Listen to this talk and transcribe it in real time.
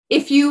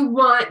if you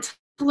want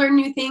to learn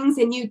new things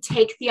and you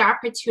take the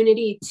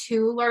opportunity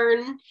to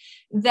learn,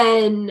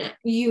 then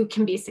you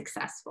can be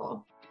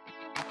successful.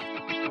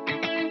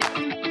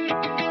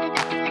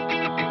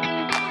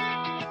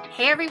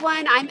 Hey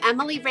everyone, I'm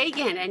Emily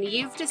Reagan, and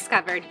you've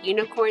discovered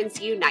Unicorns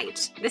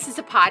Unite. This is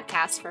a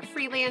podcast for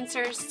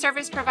freelancers,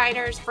 service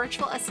providers,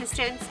 virtual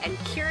assistants, and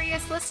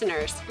curious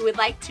listeners who would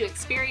like to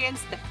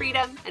experience the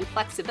freedom and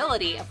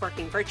flexibility of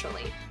working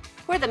virtually.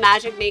 We're the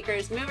magic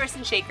makers, movers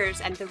and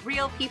shakers, and the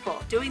real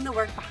people doing the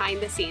work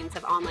behind the scenes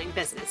of online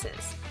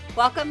businesses.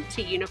 Welcome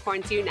to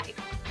Unicorns Unite.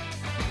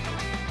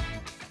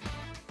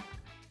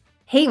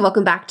 Hey,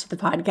 welcome back to the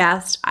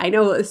podcast. I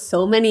know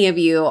so many of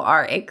you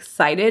are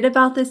excited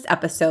about this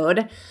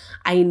episode.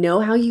 I know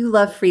how you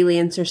love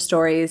freelancer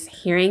stories,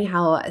 hearing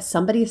how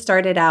somebody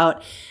started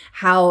out,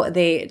 how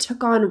they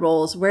took on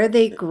roles, where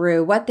they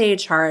grew, what they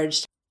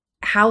charged,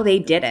 how they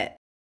did it.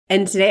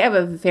 And today I have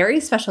a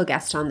very special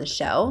guest on the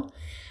show.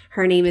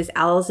 Her name is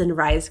Allison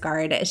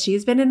Reisgard.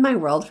 She's been in my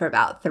world for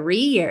about 3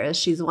 years.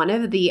 She's one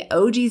of the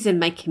OGs in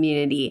my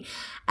community,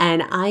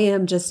 and I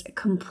am just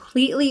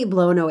completely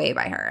blown away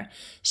by her.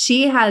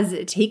 She has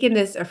taken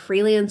this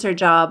freelancer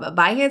job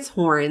by its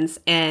horns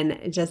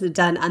and just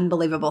done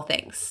unbelievable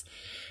things.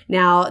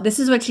 Now, this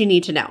is what you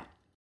need to know.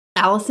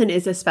 Allison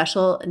is a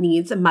special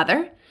needs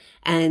mother,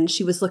 and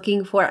she was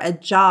looking for a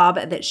job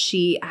that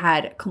she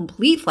had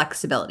complete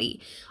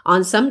flexibility.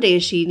 On some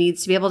days, she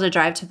needs to be able to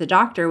drive to the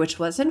doctor, which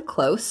wasn't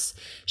close.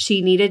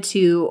 She needed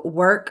to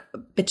work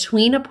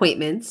between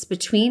appointments,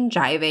 between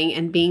driving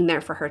and being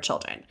there for her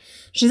children.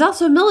 She's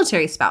also a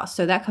military spouse,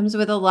 so that comes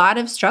with a lot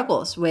of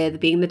struggles with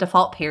being the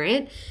default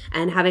parent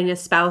and having a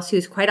spouse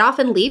who's quite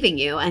often leaving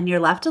you and you're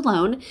left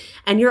alone,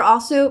 and you're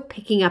also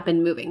picking up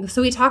and moving.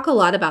 So we talk a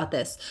lot about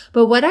this,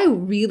 but what I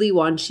really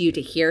want you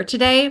to hear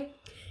today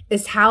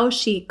is how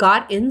she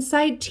got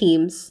inside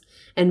teams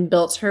and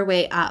built her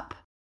way up.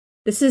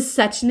 This is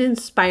such an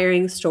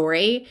inspiring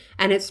story,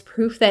 and it's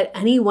proof that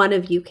any one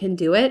of you can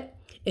do it.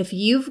 If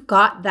you've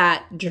got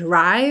that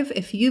drive,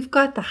 if you've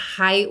got the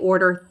high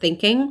order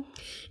thinking,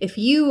 if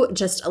you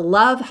just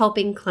love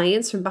helping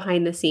clients from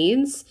behind the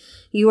scenes,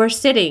 you are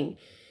sitting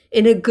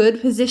in a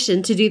good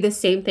position to do the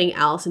same thing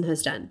Allison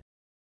has done.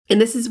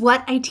 And this is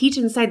what I teach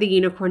inside the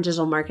Unicorn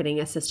Digital Marketing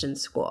Assistance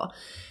School.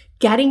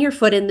 Getting your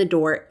foot in the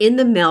door in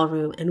the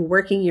mailroom and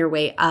working your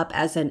way up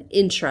as an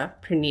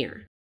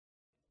intrapreneur.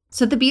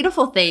 So the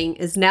beautiful thing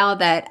is now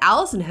that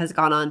Allison has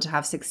gone on to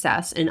have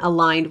success and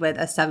aligned with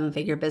a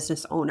 7-figure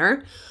business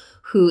owner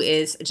who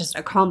is just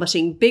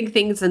accomplishing big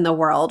things in the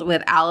world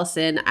with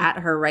Allison at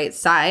her right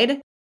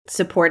side,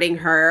 supporting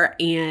her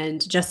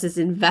and just as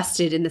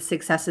invested in the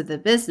success of the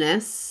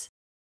business,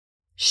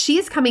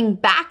 she's coming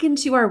back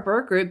into our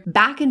work group,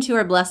 back into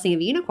our blessing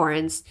of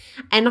unicorns,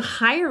 and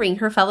hiring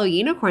her fellow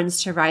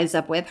unicorns to rise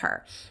up with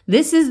her.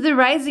 This is the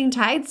Rising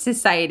Tide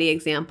Society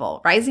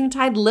example. Rising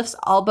Tide lifts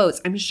all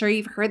boats. I'm sure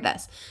you've heard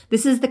this.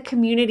 This is the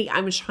community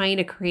I'm trying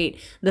to create,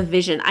 the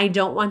vision. I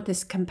don't want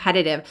this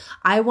competitive.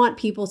 I want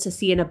people to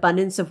see an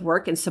abundance of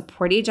work and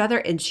support each other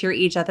and cheer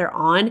each other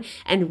on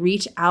and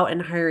reach out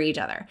and hire each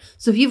other.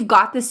 So if you've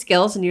got the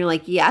skills and you're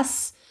like,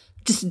 yes,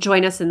 just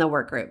join us in the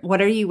work group.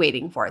 What are you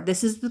waiting for?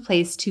 This is the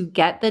place to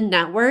get the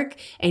network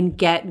and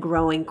get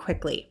growing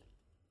quickly.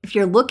 If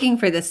you're looking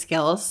for the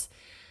skills,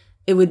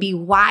 it would be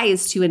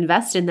wise to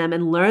invest in them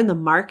and learn the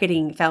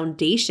marketing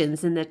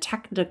foundations and the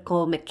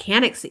technical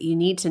mechanics that you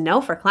need to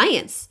know for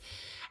clients.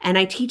 And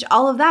I teach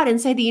all of that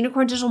inside the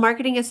Unicorn Digital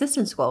Marketing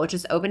Assistance School, which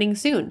is opening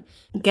soon.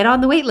 Get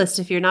on the wait list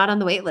if you're not on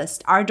the wait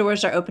list. Our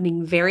doors are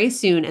opening very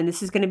soon, and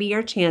this is going to be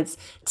your chance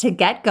to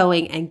get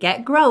going and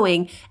get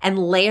growing and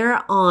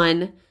layer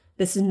on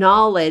this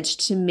knowledge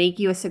to make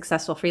you a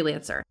successful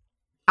freelancer.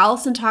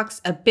 Allison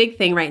talks a big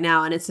thing right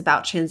now, and it's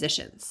about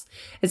transitions.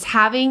 It's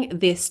having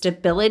the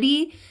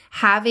stability,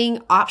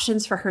 having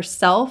options for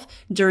herself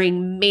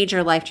during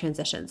major life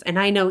transitions. And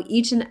I know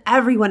each and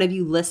every one of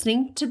you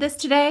listening to this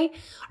today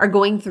are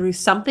going through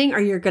something,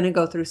 or you're going to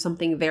go through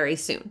something very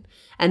soon.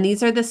 And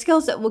these are the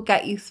skills that will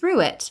get you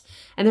through it.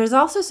 And there's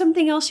also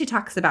something else she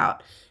talks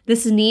about,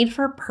 this need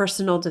for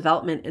personal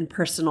development and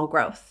personal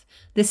growth.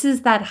 This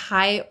is that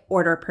high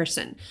order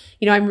person.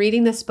 You know, I'm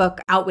reading this book,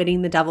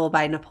 Outwitting the Devil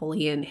by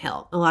Napoleon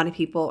Hill. A lot of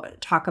people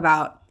talk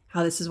about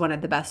how this is one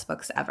of the best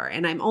books ever,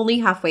 and I'm only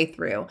halfway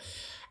through.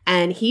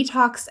 And he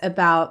talks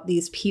about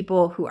these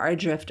people who are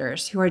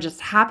drifters, who are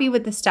just happy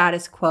with the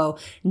status quo,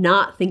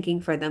 not thinking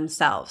for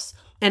themselves.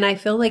 And I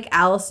feel like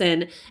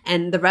Allison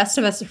and the rest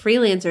of us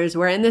freelancers,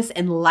 we're in this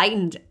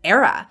enlightened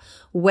era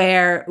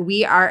where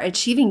we are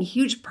achieving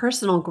huge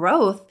personal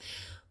growth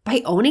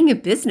by owning a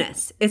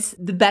business. It's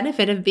the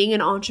benefit of being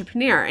an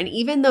entrepreneur. And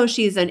even though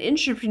she's an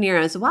entrepreneur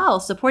as well,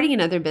 supporting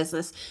another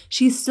business,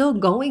 she's still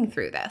going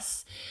through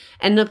this.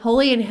 And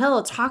Napoleon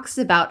Hill talks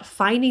about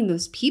finding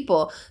those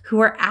people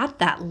who are at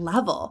that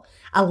level,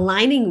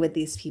 aligning with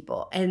these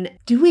people and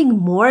doing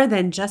more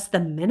than just the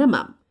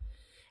minimum.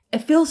 It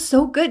feels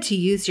so good to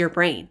use your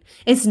brain.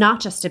 It's not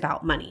just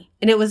about money.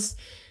 And it was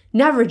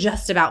never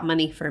just about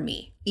money for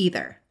me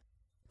either.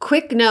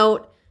 Quick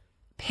note,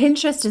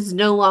 Pinterest is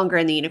no longer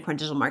in the Unicorn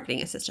Digital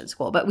Marketing Assistant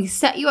School, but we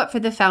set you up for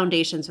the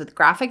foundations with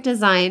graphic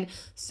design,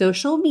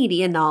 social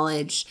media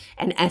knowledge,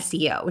 and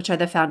SEO, which are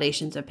the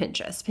foundations of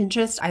Pinterest.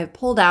 Pinterest, I have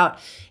pulled out.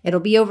 It'll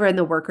be over in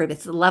the work group.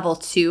 It's level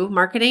 2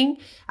 marketing,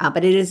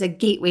 but it is a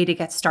gateway to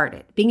get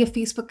started. Being a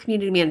Facebook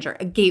community manager,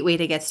 a gateway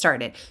to get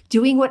started.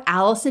 Doing what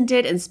Allison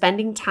did and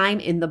spending time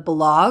in the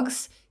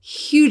blogs,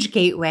 huge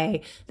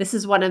gateway. This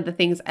is one of the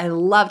things I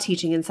love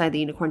teaching inside the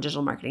Unicorn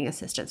Digital Marketing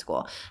Assistant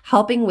School,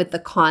 helping with the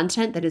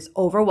content that is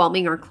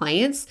overwhelming our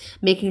clients,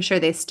 making sure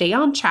they stay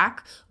on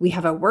track. We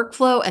have a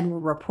workflow and we're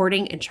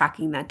reporting and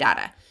tracking that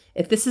data.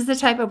 If this is the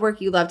type of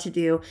work you love to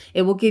do,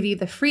 it will give you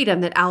the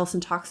freedom that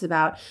Allison talks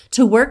about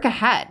to work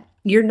ahead.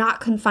 You're not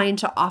confined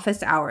to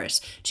office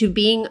hours, to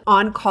being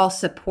on-call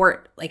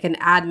support, like an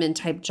admin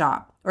type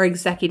job or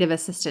executive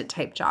assistant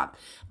type job.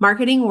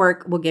 Marketing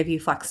work will give you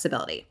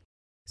flexibility.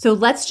 So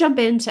let's jump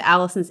into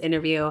Allison's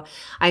interview.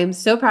 I am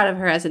so proud of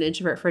her as an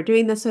introvert for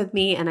doing this with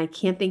me, and I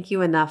can't thank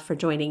you enough for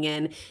joining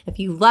in. If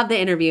you love the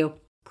interview,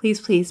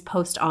 please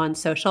post on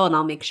social and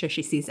I'll make sure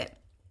she sees it.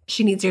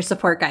 She needs your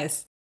support,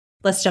 guys.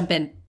 Let's jump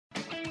in.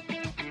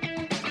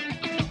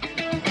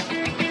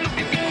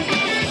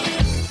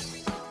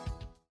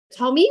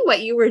 Tell me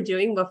what you were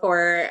doing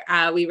before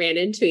we ran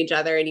into each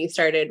other and you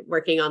started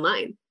working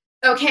online.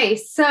 Okay,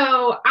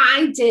 so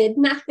I did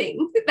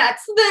nothing.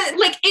 That's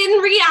in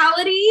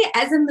reality,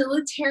 as a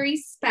military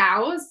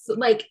spouse,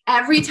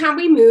 every time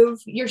we move,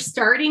 you're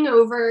starting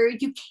over.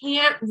 You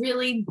can't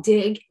really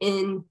dig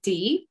in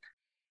deep.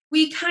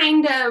 We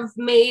kind of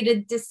made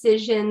a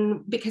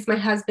decision because my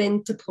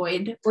husband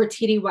deployed or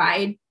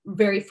TDY'd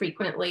very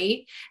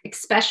frequently,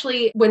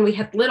 especially when we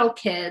had little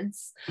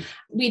kids.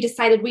 We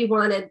decided we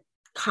wanted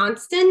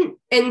constant.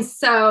 And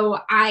so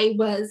I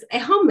was a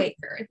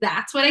homemaker.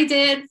 That's what I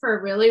did for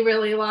a really,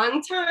 really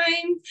long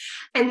time.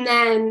 And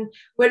then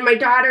when my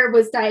daughter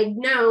was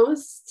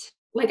diagnosed,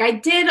 I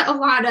did a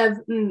lot of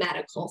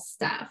medical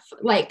stuff.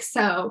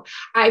 So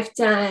I've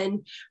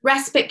done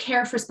respite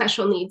care for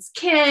special needs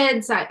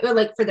kids,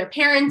 for their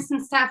parents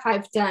and stuff.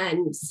 I've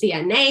done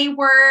CNA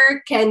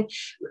work and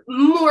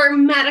more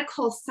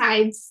medical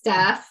side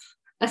stuff,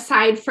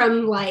 aside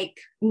from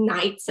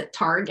nights at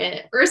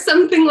Target or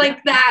something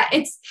like that.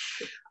 It's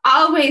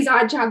always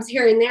odd jobs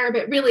here and there,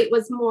 but really it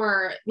was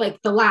more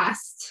the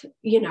last,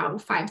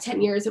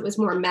 5-10 years, it was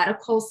more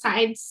medical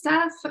side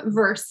stuff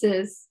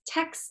versus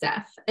tech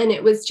stuff. And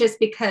it was just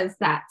because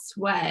that's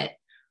what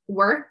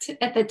worked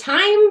at the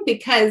time,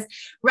 because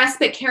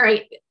respite care,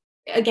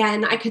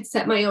 I could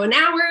set my own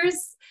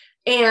hours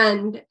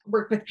and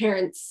work with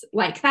parents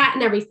like that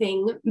and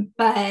everything.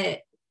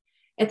 But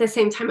at the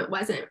same time, it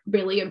wasn't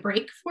really a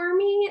break for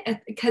me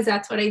because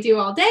that's what I do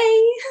all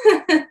day.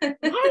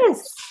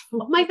 Yes.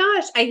 Oh my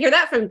gosh. I hear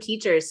that from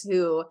teachers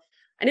who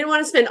I didn't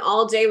want to spend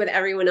all day with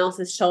everyone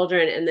else's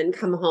children and then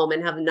come home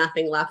and have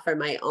nothing left for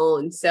my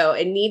own. So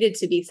it needed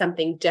to be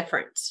something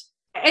different.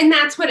 And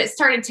that's what it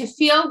started to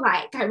feel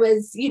like. I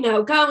was,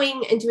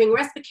 going and doing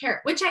respite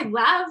care, which I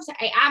loved.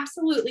 I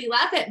absolutely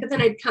love it. But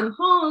then I'd come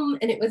home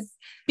and it was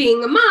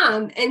being a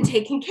mom and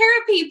taking care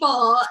of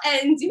people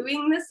and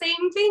doing the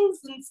same things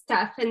and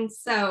stuff. And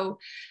so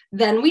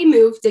then we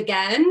moved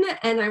again.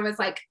 And I was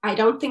like, I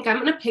don't think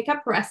I'm going to pick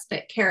up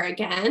respite care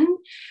again.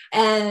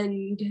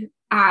 And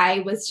I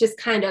was just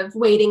kind of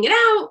waiting it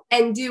out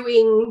and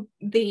doing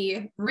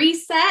the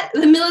reset,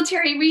 the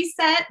military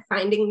reset,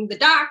 finding the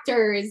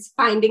doctors,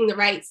 finding the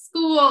right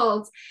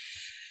schools,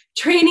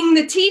 training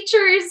the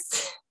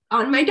teachers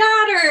on my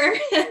daughter.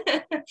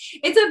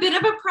 It's a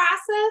bit of a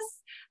process.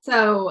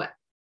 So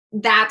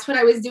that's what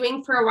I was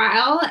doing for a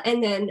while.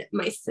 And then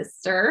my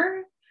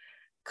sister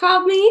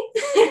called me.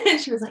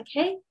 She was like,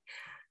 hey,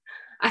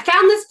 I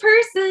found this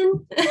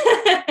person.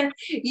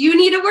 You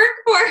need to work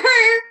for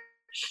her.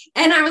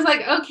 And I was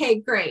like,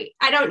 okay, great.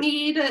 I don't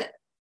need an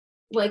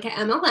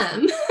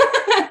MLM.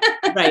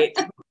 Right.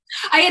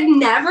 I had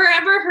never,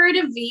 ever heard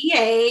of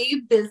VA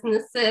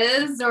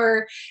businesses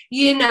or,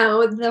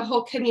 the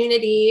whole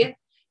community.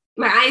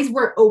 My eyes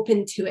were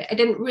open to it. I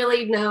didn't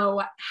really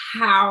know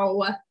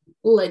how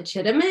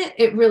legitimate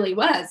it really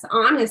was,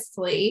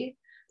 honestly.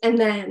 And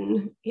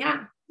then,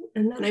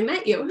 and then I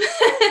met you.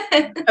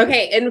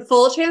 Okay. In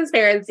full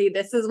transparency,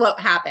 this is what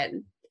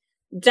happened.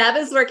 Deb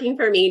is working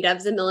for me.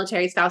 Deb's a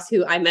military spouse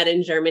who I met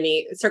in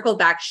Germany. Circled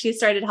back, she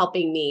started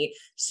helping me.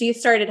 She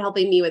started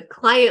helping me with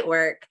client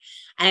work.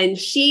 And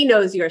she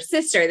knows your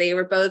sister. They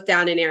were both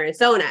down in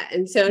Arizona.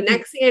 And so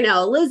next thing you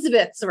know,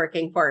 Elizabeth's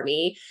working for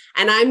me.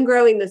 And I'm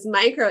growing this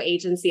micro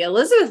agency.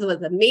 Elizabeth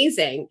was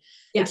amazing.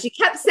 Yeah. And she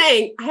kept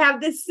saying, I have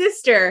this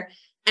sister.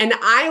 And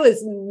I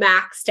was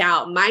maxed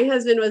out. My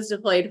husband was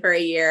deployed for a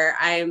year.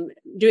 I'm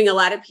doing a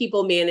lot of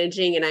people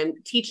managing and I'm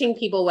teaching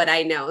people what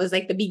I know. It was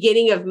like the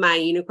beginning of my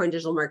Unicorn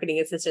Digital Marketing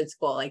Assistant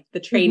School, like the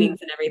trainings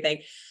and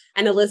everything.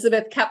 And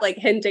Elizabeth kept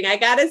hinting, I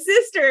got a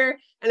sister.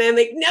 And I'm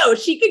like, no,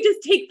 she could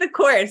just take the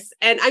course.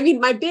 And I mean,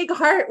 my big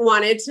heart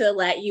wanted to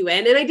let you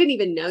in and I didn't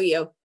even know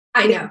you.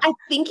 I know. I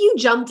think you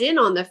jumped in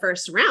on the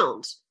first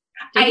round.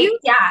 Did you?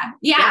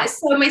 Yeah.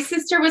 So my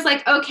sister was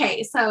like,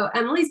 okay, so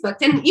Emily's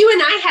booked. And you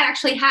and I had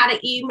actually had an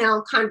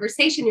email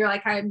conversation. You're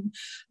like, I'm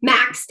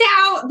maxed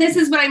out. This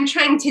is what I'm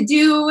trying to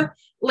do.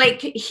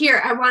 Like,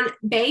 here, I want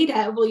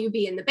beta. Will you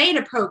be in the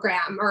beta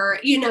program? Or,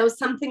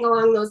 something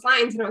along those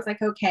lines. And I was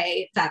like,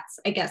 okay, that's,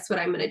 I guess, what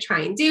I'm going to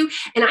try and do.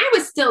 And I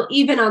was still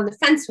even on the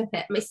fence with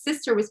it. My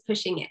sister was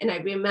pushing it. And I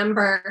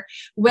remember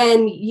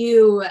when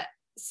you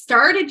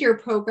started your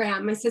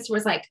program, my sister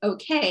was like,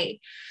 okay,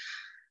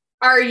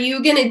 are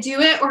you going to do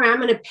it or I'm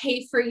going to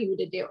pay for you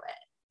to do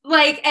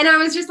it? And I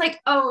was just like,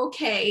 oh,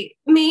 okay,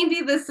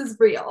 maybe this is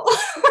real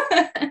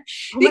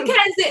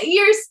because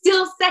you're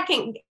still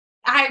second.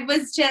 I'm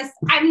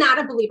not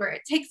a believer.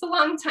 It takes a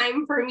long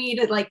time for me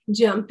to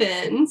jump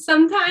in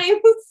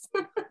sometimes.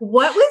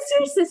 What was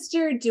your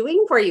sister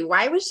doing for you?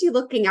 Why was she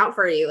looking out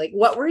for you?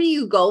 What were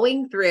you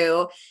going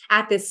through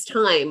at this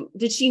time?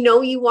 Did she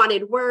know you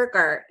wanted work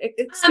or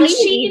explain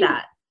to me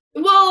that?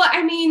 Well,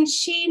 I mean,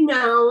 she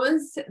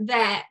knows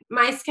that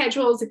my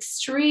schedule is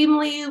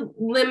extremely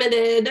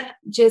limited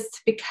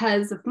just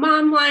because of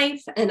mom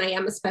life. And I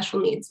am a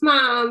special needs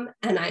mom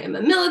and I am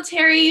a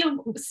military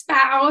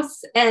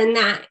spouse. And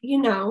that,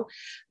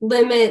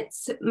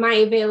 limits my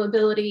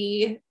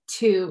availability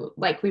to,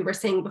 like we were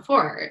saying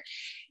before,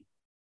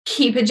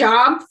 keep a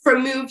job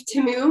from move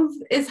to move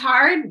is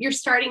hard. You're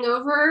starting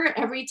over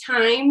every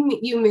time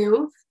you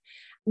move.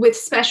 With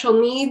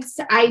special needs,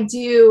 I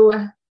do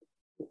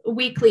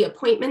weekly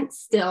appointments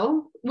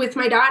still with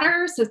my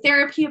daughter. So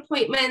therapy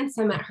appointments,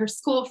 I'm at her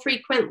school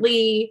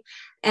frequently,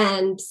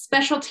 and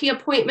specialty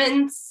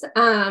appointments.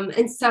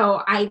 And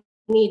so I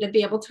need to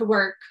be able to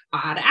work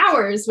odd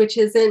hours, which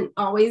isn't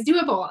always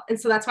doable. And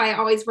so that's why I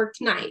always worked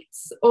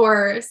nights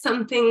or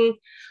something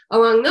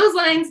along those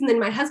lines. And then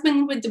my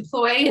husband would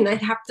deploy and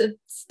I'd have to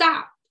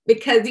stop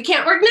because you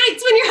can't work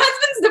nights when your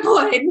husband's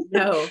deployed.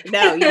 No,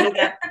 you need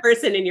that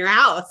person in your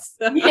house.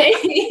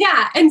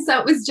 Yeah. And so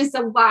it was just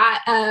a lot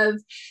of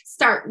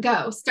start,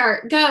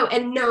 go,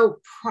 and no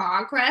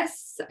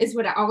progress is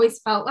what it always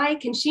felt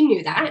like. And she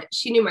knew that.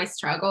 She knew my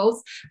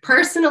struggles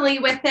personally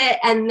with it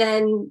and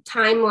then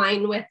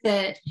timeline with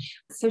it.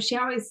 So she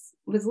always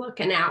was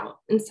looking out.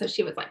 And so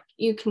she was like,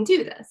 you can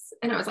do this.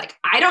 And I was like,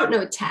 I don't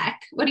know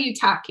tech. What are you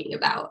talking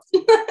about?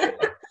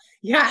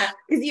 Yeah.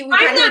 I'm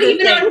not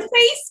even on Facebook.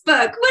 What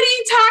are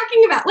you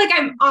talking about?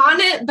 I'm on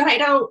it, but I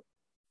don't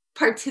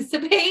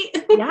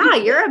participate. Yeah.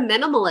 You're a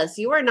minimalist.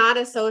 You are not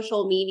a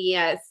social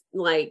media,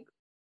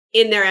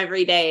 in there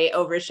every day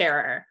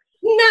oversharer.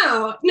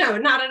 No,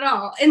 not at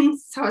all. And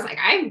so I was like,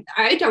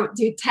 I don't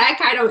do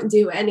tech. I don't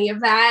do any of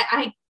that.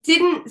 I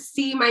didn't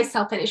see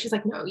myself in it. She's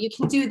like, no, you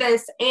can do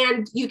this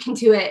and you can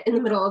do it in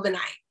the middle of the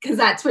night because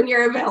that's when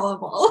you're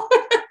available.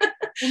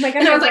 Oh my God.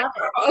 And I was like,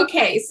 oh,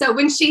 okay. So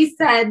when she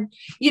said,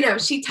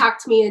 she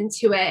talked me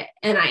into it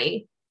and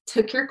I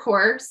took your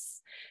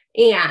course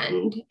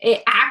and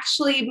it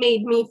actually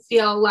made me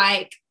feel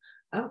like,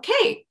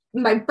 okay,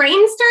 my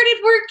brain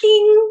started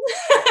working.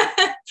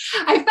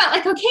 I felt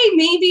like, okay,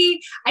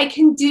 maybe I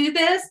can do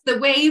this the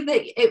way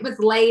that it was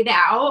laid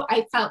out.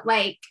 I felt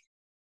like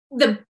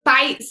the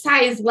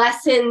bite-sized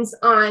lessons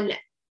on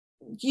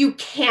you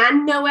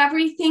can know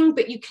everything,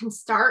 but you can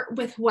start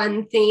with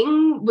one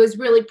thing was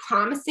really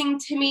promising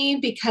to me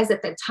because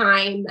at the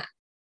time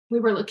we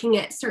were looking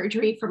at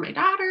surgery for my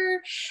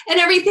daughter and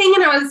everything.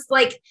 And I was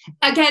like,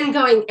 again,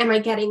 going, am I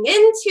getting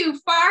in too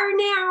far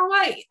now?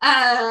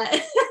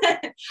 I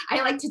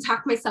like to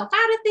talk myself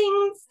out of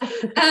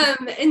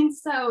things. And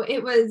so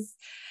it was,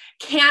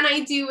 can I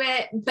do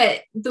it?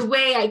 But the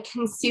way I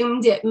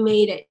consumed it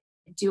made it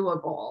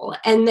doable.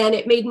 And then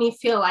it made me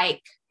feel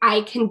like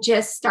I can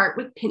just start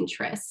with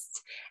Pinterest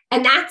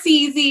and that's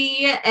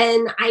easy.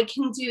 And I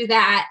can do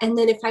that. And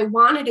then if I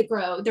wanted to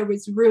grow, there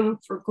was room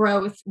for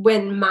growth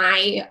when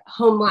my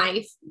home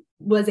life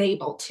was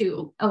able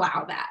to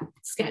allow that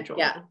schedule.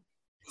 Yeah.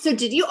 So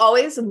did you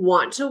always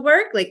want to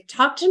work?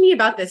 Talk to me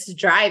about this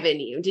drive in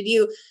you. Did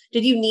you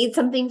need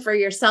something for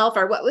yourself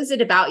or what was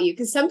it about you?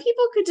 Because some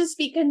people could just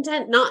be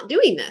content not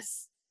doing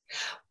this.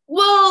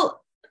 Well,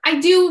 I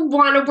do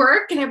want to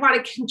work and I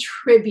want to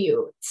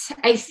contribute.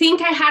 I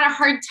think I had a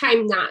hard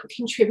time not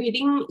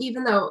contributing,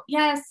 even though,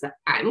 yes,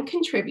 I'm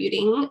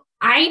contributing.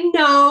 I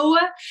know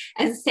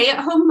as a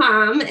stay-at-home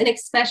mom, and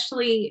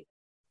especially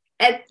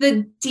at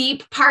the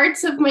deep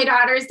parts of my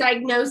daughter's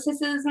diagnoses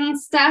and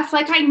stuff,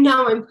 I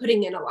know I'm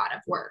putting in a lot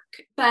of work,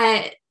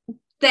 but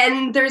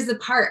then there's a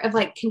part of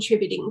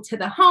contributing to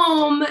the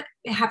home,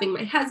 having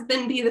my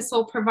husband be the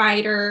sole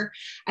provider.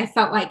 I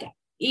felt like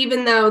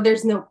even though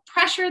there's no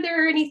pressure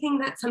there or anything,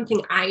 that's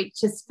something I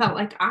just felt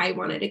like I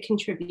wanted to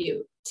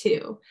contribute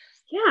to.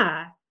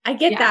 Yeah, I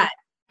get that.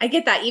 I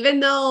get that. Even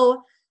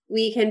though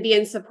we can be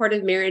in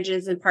supportive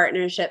marriages and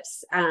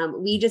partnerships,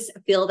 we just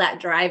feel that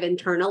drive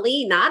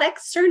internally, not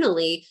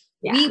externally.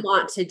 Yeah. We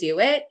want to do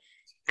it.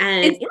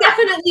 And it's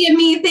definitely a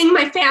me thing.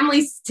 My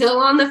family's still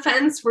on the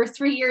fence. We're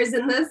 3 years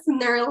in this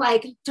and they're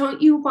like, don't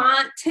you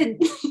want to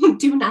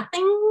do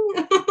nothing?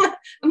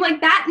 I'm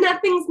like, that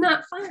nothing's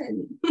not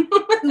fun.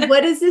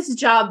 what does this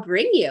job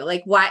bring you?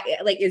 Like, why,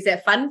 like, is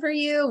it fun for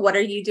you? What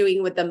are you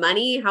doing with the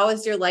money? How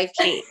has your life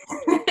changed?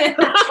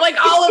 Like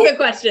all of the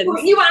questions.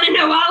 You want to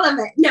know all of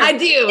it. No, I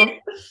do.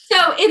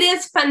 So it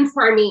is fun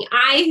for me.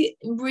 I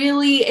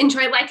really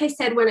enjoy, like I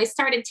said, when I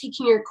started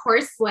taking your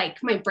course, like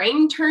my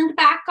brain turned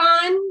back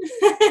on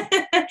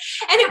and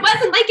it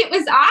wasn't like it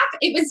was off.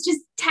 It was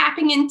just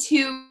tapping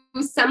into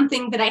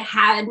something that I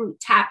hadn't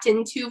tapped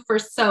into for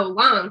so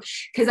long,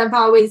 because I've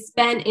always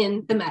been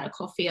in the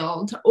medical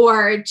field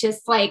or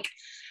just like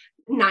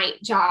night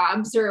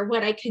jobs or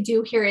what I could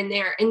do here and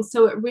there. And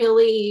so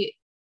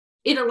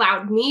it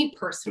allowed me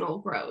personal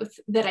growth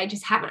that I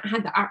just haven't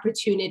had the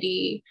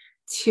opportunity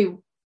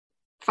to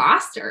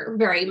foster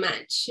very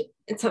much.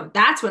 And so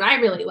that's what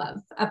I really love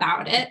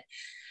about it.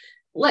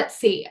 Let's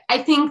see. I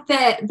think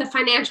that the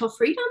financial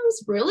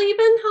freedom's really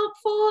been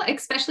helpful,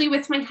 especially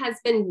with my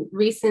husband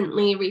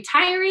recently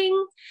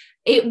retiring.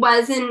 It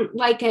wasn't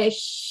like a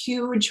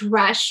huge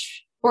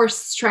rush or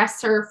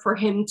stressor for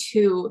him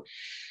to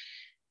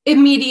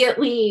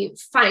immediately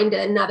find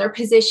another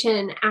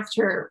position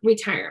after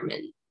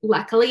retirement.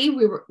 Luckily,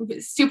 we were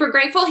super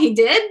grateful he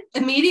did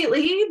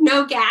immediately,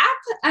 no gap.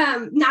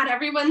 Not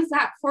everyone's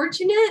that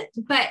fortunate,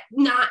 but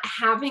not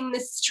having the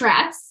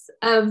stress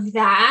of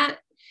that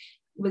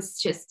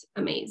was just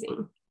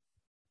amazing.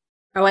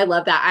 Oh, I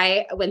love that.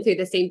 I went through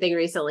the same thing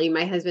recently.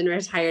 My husband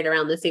retired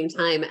around the same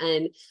time,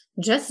 and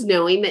just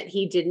knowing that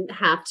he didn't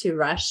have to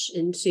rush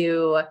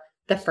into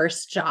the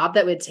first job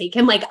that would take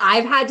him, like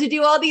I've had to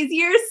do all these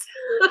years.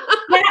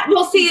 Yeah,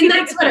 well, see, and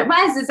that's what it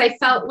was, is I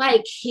felt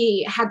like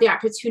he had the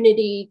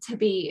opportunity to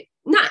be,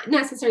 not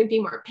necessarily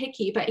be more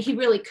picky, but he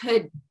really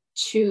could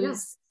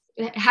choose,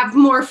 have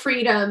more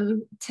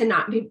freedom to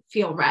not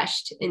feel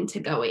rushed into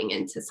going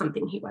into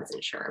something he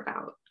wasn't sure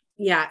about.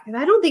 Yeah. And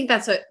I don't think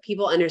that's what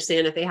people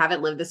understand if they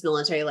haven't lived this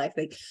military life.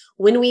 Like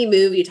when we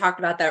move, you talked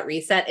about that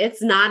reset.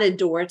 It's not a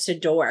door to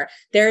door.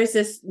 There's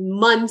this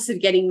months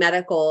of getting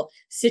medical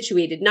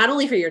situated, not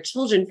only for your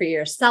children, for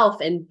yourself,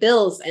 and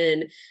bills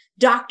and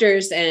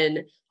doctors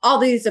and all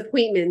these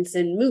appointments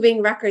and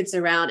moving records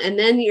around. And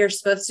then you're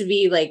supposed to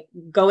be like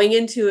going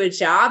into a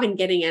job and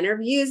getting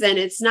interviews. And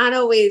it doesn't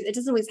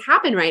always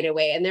happen right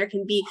away. And there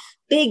can be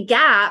big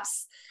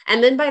gaps.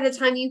 And then by the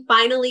time you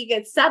finally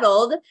get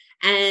settled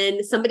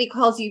and somebody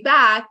calls you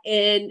back,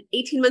 in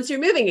 18 months, you're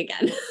moving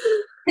again.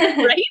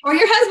 Right? Or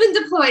your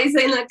husband deploys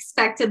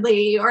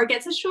unexpectedly or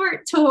gets a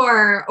short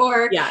tour,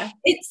 or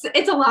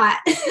it's a lot.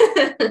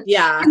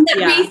 Yeah. And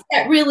that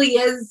reset really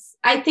is,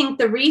 I think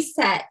the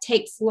reset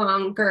takes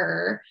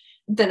longer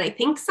than I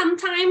think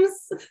sometimes.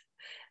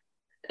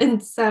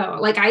 And so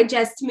like I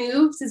just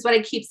moved is what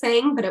I keep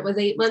saying, but it was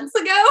 8 months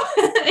ago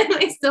and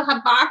I still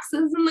have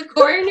boxes in the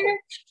corner.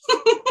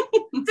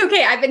 It's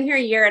okay. I've been here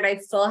a year and I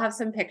still have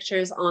some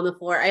pictures on the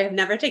floor. I have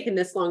never taken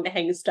this long to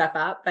hang stuff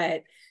up,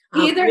 but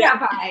neither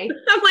have I.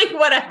 I'm like,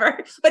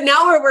 whatever. But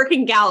now we're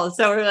working gals.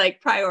 So we're like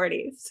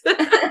priorities.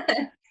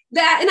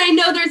 That, and I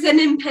know there's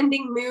an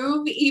impending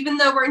move, even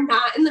though we're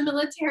not in the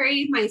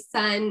military. My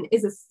son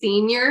is a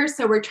senior.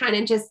 So we're trying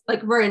to just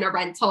like, we're in a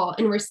rental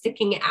and we're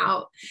sticking it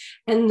out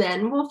and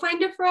then we'll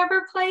find a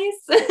forever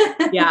place.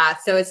 Yeah.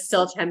 So it's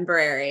still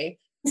temporary.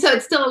 So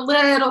it's still a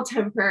little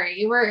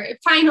temporary. We're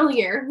final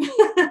year.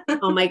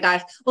 Oh my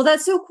gosh. Well,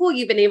 that's so cool.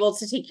 You've been able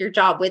to take your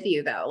job with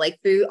you though, like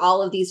through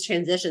all of these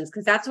transitions,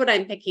 because that's what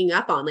I'm picking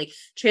up on, like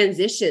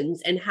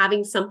transitions and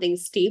having something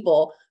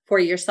stable for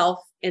yourself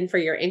and for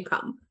your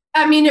income.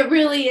 I mean, it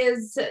really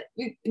is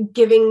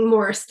giving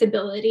more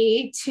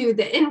stability to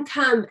the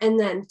income and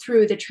then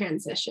through the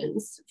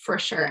transitions for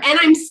sure. And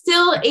I'm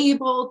still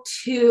able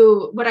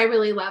to, what I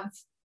really love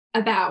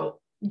about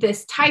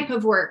this type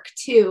of work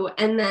too,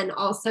 and then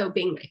also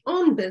being my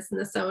own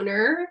business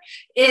owner,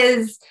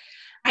 is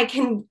I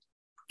can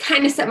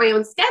kind of set my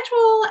own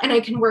schedule and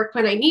I can work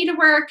when I need to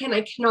work. And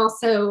I can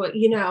also,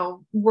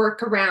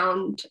 work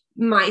around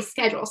my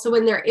schedule. So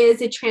when there is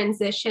a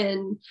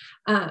transition,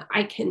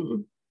 I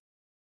can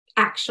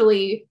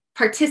actually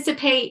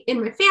participate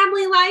in my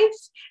family life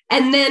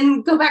and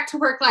then go back to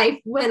work life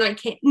when I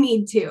can't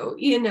need to,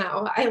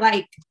 I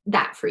like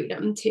that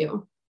freedom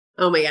too.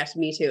 Oh my gosh,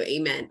 me too.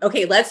 Amen.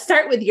 Okay, let's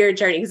start with your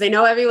journey, because I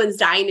know everyone's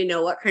dying to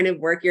know what kind of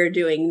work you're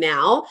doing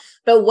now,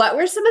 but what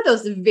were some of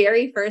those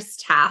very first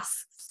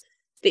tasks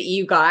that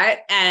you got?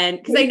 And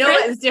because I know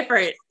it's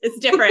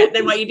different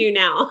than what you do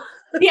now.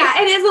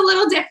 Yeah, it is a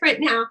little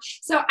different now.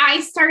 So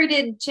I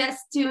started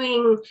just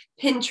doing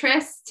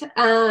Pinterest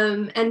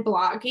and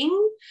blogging.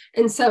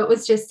 And so it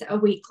was just a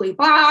weekly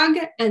blog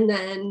and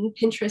then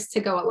Pinterest to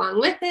go along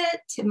with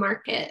it to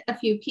market a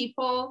few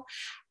people.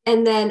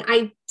 And then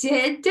I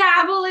did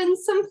dabble in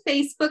some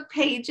Facebook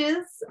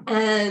pages,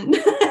 and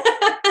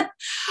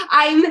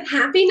I'm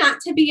happy not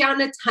to be on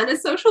a ton of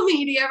social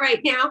media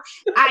right now.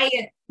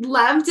 I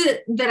loved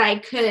that I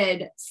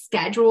could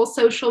schedule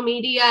social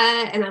media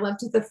and I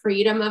loved the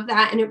freedom of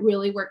that. And it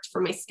really worked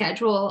for my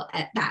schedule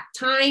at that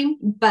time.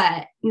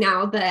 But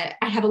now that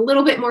I have a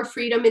little bit more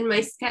freedom in my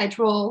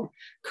schedule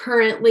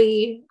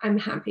currently, I'm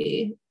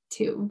happy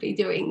to be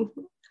doing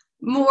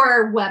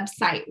more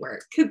website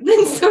work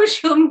than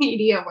social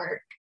media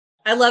work.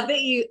 I love that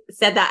you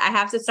said that. I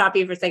have to stop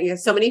you for a second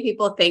because so many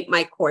people think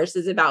my course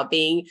is about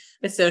being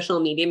a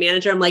social media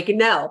manager. I'm like,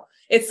 no,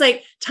 it's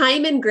like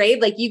time and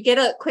grade. Like you get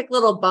a quick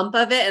little bump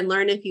of it and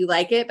learn if you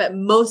like it. But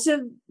most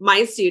of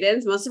my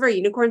students, most of our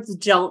unicorns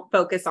don't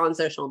focus on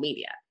social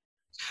media.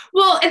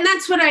 Well, and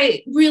that's what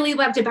I really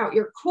loved about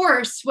your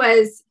course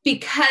was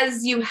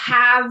because you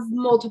have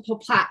multiple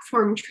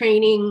platform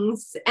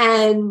trainings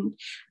and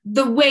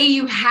the way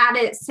you had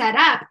it set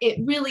up, it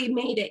really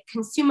made it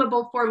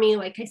consumable for me,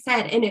 like I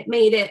said, and it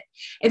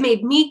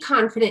made me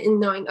confident in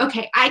knowing,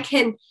 okay, I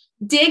can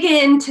dig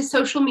into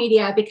social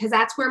media because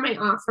that's where my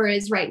offer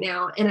is right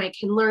now and I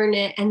can learn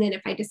it. And then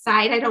if I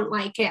decide I don't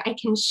like it, I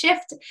can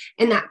shift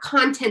and that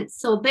content's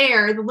still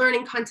there. The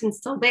learning content's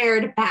still there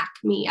to back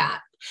me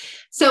up.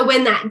 So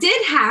when that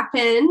did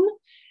happen,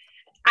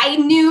 I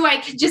knew I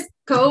could just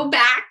go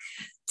back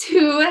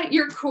to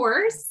your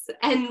course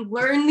and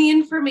learn the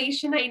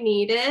information I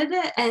needed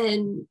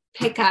and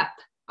pick up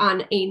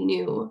on a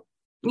new,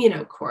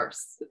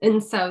 course.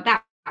 And so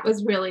that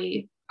was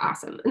really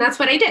awesome. And that's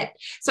what I did.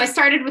 So I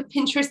started with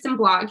Pinterest and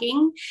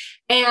blogging,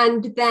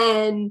 and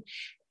then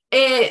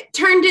it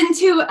turned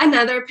into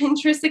another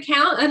Pinterest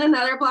account and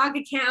another blog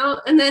account,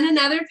 and then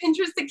another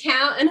Pinterest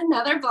account and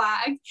another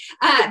blog.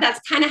 That's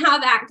kind of how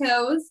that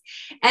goes.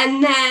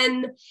 And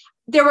then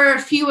there were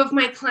a few of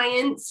my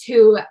clients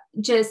who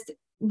just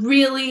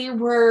really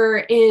were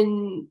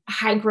in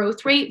high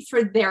growth rate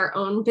for their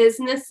own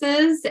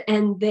businesses,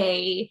 and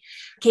they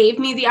gave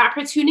me the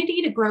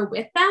opportunity to grow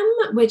with them,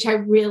 which I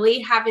really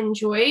have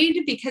enjoyed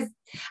because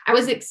I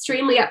was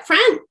extremely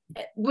upfront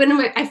when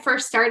I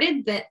first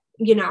started that,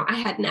 I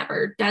had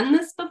never done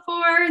this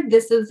before.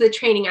 This is the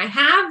training I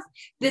have.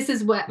 This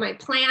is what my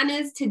plan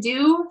is to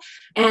do.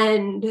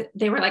 And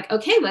they were like,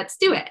 okay, let's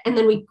do it. And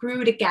then we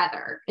grew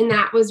together. And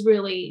that was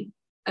really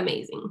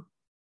amazing.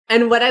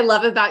 And what I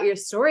love about your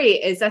story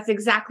is that's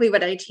exactly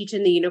what I teach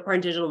in the Unicorn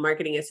Digital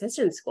Marketing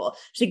Assistant School,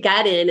 to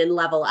get in and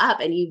level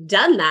up. And you've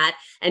done that.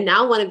 And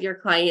now one of your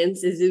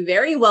clients is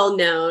very well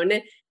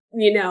known.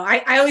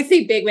 I always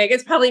say bigwig.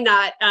 It's probably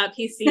not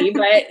PC,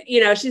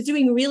 but, she's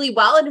doing really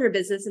well in her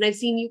business. And I've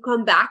seen you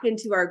come back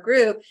into our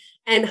group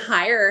and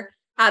hire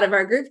out of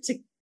our group to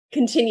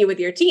continue with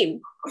your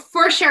team.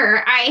 For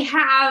sure. I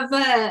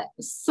have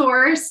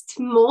sourced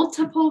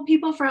multiple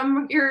people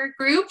from your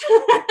group.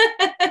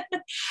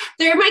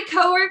 They're my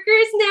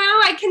coworkers now.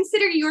 I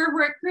consider your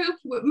work group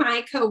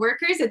my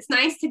coworkers. It's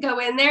nice to go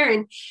in there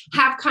and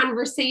have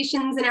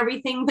conversations and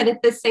everything. But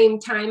at the same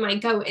time, I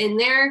go in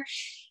there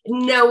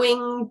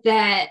knowing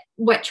that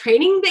what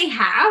training they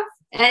have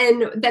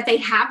and that they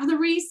have the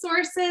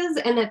resources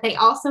and that they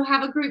also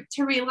have a group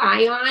to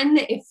rely on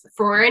if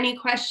for any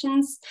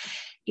questions.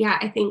 Yeah,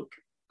 I think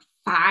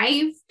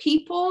 5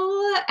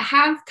 people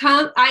have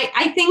come.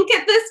 I think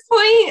at this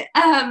point,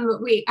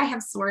 I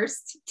have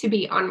sourced to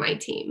be on my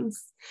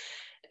teams.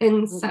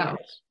 And so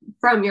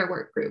from your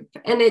work group,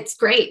 and it's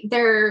great.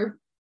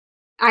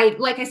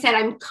 Like I said,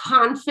 I'm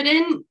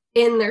confident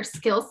in their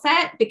skill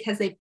set because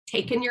they've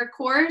taken your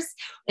course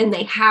and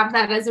they have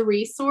that as a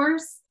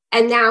resource.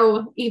 And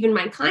now even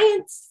my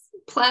clients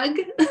plug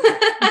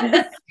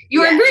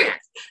your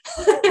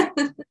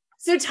group.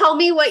 So tell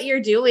me what you're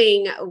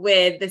doing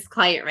with this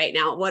client right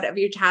now. What have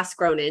your tasks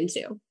grown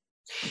into?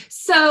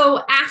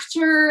 So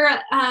after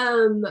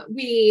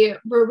we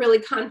were really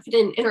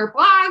confident in our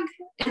blog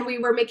and we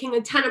were making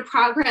a ton of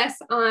progress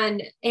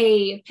on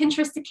a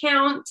Pinterest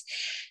account,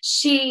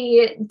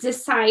 she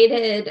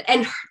decided,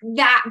 and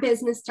that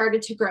business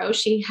started to grow.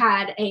 She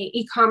had a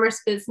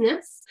e-commerce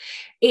business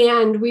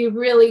and we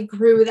really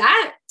grew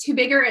that to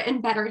bigger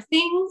and better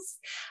things.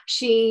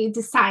 She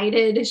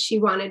decided she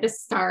wanted to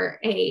start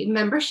a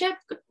membership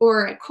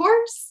or a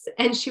course.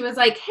 And she was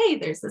like, hey,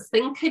 there's this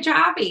thing,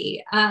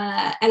 Kajabi,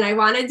 and I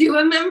want to do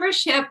a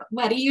membership.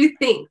 What do you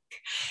think?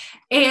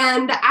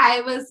 And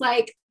I was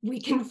like, we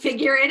can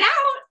figure it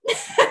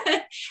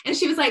out. And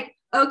she was like,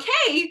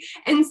 okay.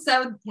 And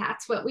so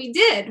that's what we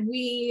did.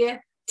 We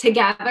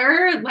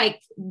together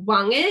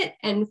wung it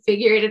and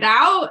figured it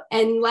out.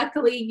 And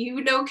luckily,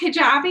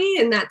 Kajabi,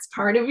 and that's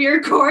part of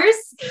your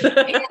course.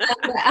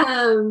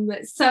 And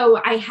so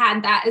I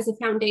had that as a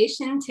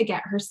foundation to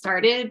get her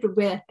started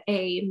with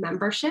a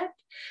membership,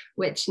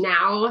 which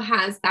now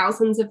has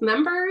thousands of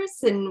members,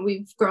 and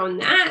we've grown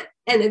that.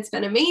 And it's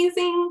been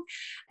amazing.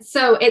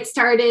 So it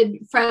started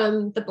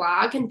from the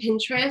blog and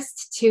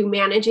Pinterest to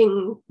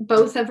managing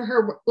both of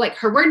her,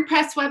 her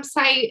WordPress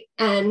website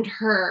and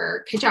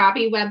her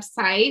Kajabi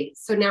website.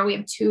 So now we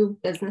have 2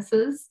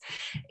 businesses.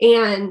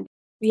 And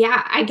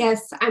yeah, I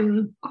guess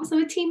I'm also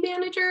a team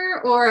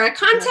manager or a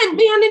content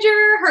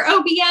manager or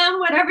OBM,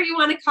 whatever you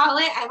want to call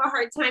it. I have a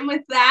hard time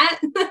with that.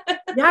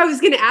 Yeah, I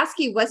was going to ask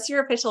you, what's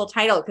your official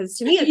title? Because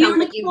to me, it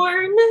sounds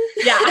unicorn. Like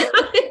you. Yeah,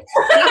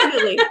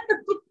 definitely.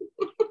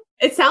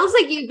 It sounds sounds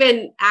like you've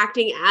been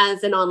acting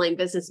as an online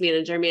business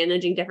manager,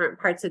 managing different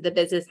parts of the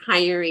business,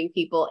 hiring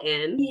people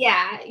in.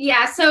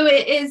 Yeah. So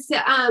it is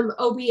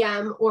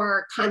OBM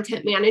or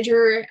content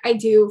manager. I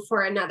do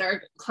for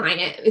another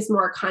client is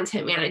more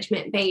content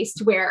management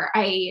based,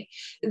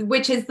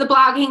 which is the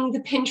blogging,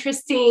 the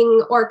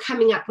Pinteresting, or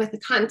coming up with the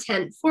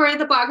content for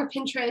the blog or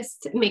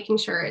Pinterest, making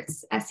sure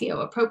it's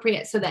SEO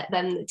appropriate so that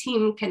then the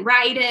team can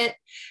write it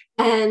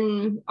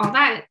and all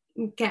that,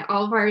 get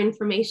all of our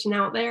information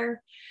out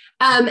there.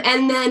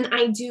 And then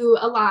I do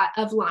a lot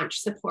of launch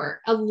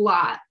support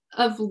now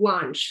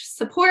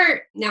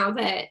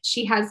that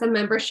she has a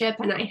membership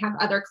and I have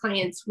other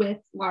clients with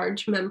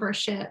large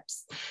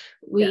memberships.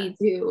 We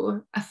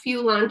do a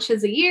few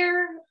launches a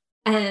year,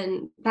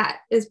 and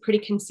that is pretty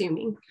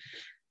consuming.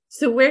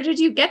 So where did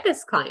you get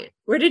this client?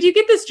 Where did you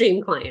get this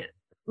dream client?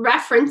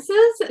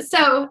 References.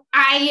 So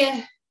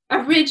I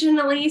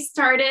originally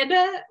started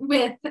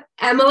with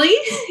Emily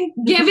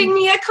giving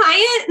me a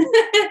client,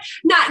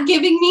 not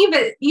giving me,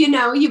 but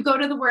you go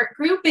to the work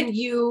group and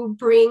you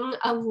bring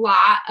a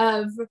lot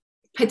of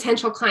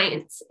potential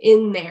clients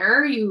in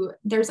there.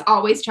 There's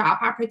always job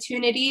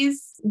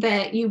opportunities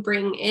that you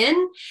bring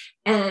in.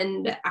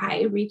 And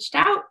I reached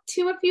out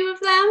to a few of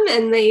them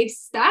and they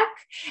stuck.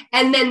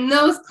 And then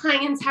those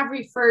clients have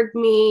referred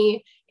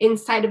me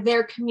inside of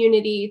their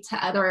community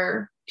to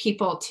other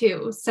people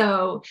too.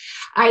 So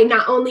I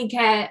not only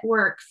get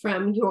work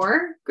from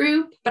your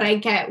group, but I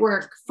get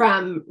work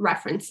from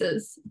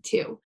references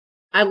too.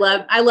 I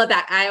love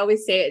that. I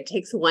always say it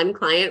takes one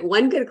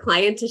good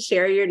client to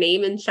share your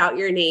name and shout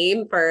your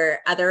name for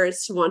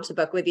others to want to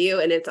book with you.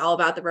 And it's all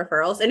about the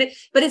referrals.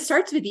 But it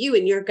starts with you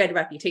and your good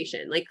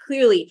reputation. Like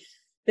clearly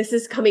this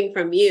is coming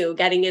from you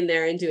getting in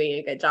there and doing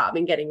a good job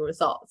and getting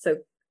results. So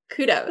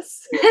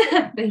kudos.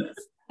 Thanks.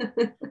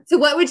 So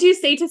what would you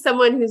say to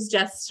someone who's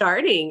just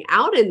starting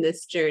out in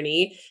this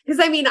journey? Because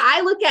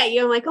I look at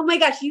you, I'm like, oh my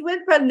gosh, you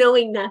went from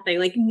knowing nothing,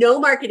 like no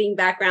marketing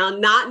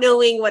background, not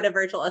knowing what a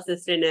virtual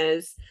assistant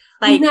is.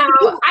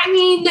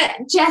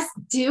 Just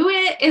do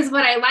it is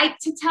what I like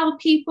to tell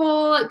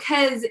people,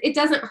 because it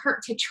doesn't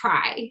hurt to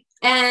try.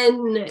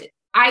 And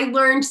I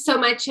learned so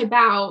much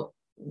about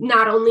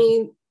not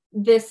only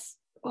this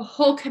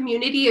whole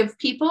community of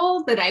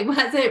people that I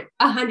wasn't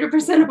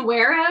 100%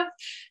 aware of,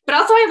 but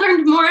also I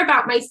learned more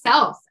about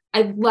myself.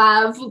 I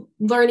love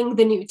learning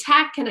the new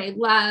tech and I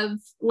love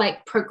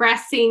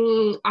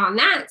progressing on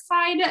that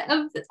side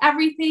of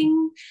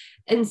everything.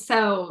 And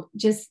so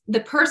just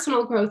the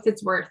personal growth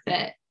is worth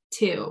it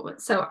too.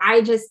 So I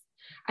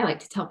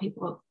like to tell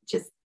people,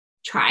 just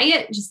try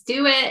it, just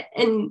do it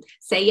and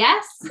say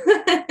yes.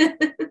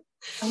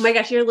 Oh my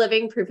gosh, you're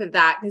living proof of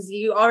that, because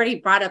you already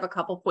brought up a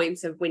couple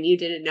points of when you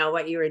didn't know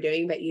what you were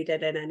doing, but you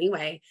did it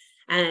anyway.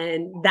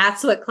 And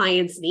that's what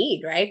clients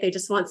need, right? They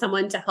just want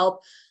someone to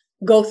help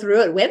go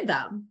through it with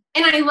them.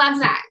 And I love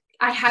that.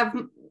 I have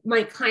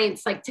my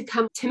clients like to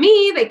come to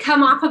me. They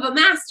come off of a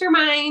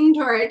mastermind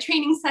or a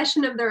training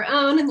session of their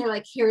own. And they're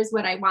like, here's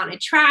what I want to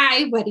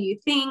try. What do you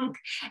think?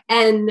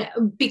 And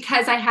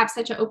because I have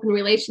such an open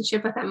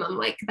relationship with them, I'm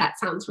like, that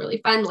sounds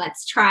really fun.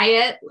 Let's try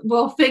it.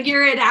 We'll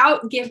figure it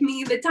out. Give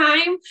me the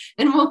time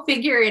and we'll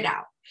figure it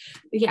out.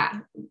 Yeah.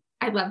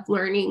 I love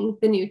learning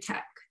the new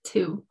tech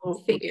to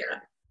figure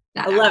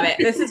that out. I love it.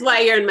 This is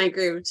why you're in my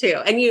group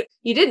too. And you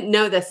didn't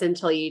know this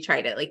until you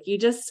tried it.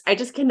 I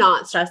just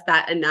cannot stress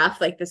that enough.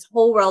 Like this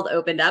whole world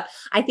opened up.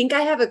 I think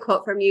I have a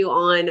quote from you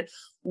on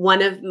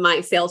one of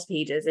my sales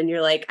pages and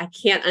you're like, I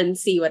can't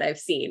unsee what I've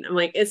seen. I'm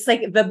like, it's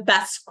like the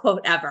best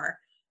quote ever.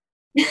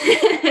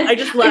 I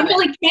just love it. I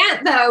really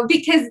can't though,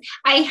 because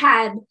I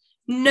had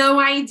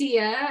no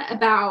idea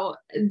about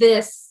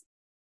this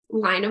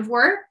line of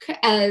work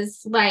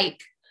as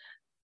like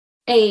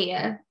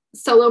a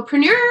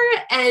solopreneur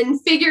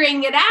and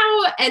figuring it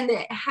out and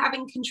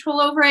having control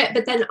over it,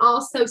 but then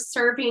also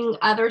serving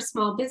other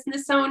small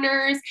business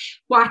owners,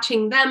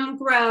 watching them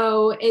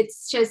grow.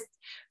 It's just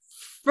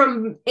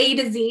from A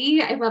to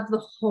Z. I love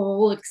the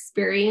whole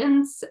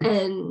experience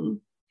and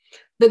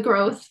the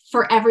growth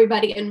for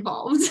everybody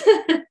involved.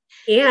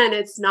 And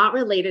it's not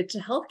related to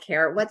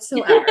healthcare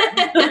whatsoever.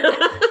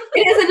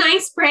 It is a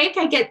nice break.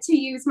 I get to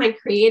use my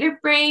creative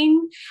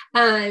brain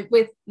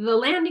with the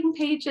landing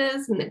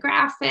pages and the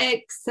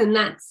graphics. And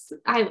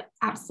I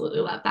absolutely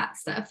love that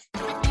stuff.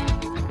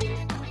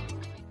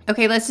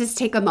 Okay, let's just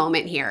take a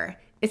moment here.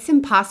 It's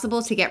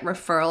impossible to get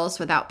referrals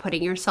without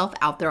putting yourself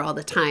out there all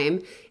the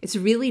time. It's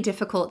really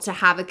difficult to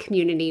have a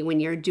community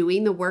when you're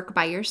doing the work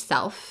by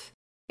yourself.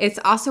 It's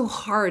also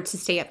hard to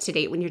stay up to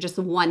date when you're just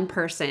one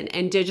person,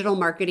 and digital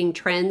marketing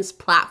trends,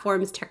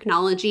 platforms,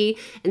 technology,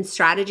 and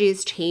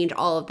strategies change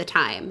all of the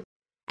time.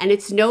 And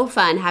it's no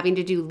fun having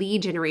to do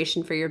lead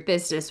generation for your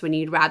business when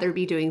you'd rather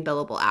be doing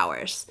billable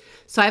hours.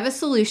 So I have a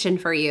solution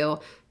for you.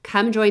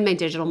 Come join my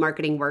digital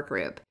marketing work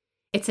group.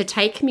 It's a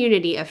tight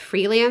community of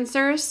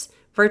freelancers,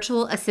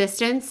 virtual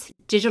assistants,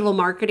 digital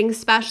marketing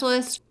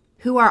specialists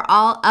who are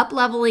all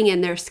up-leveling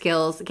in their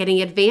skills,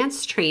 getting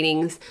advanced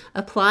trainings,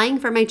 applying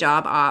for my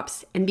job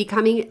ops, and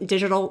becoming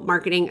digital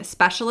marketing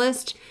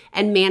specialists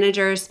and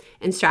managers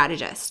and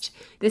strategists.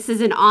 This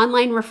is an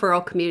online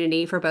referral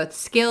community for both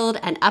skilled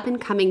and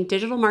up-and-coming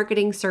digital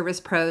marketing service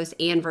pros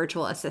and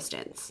virtual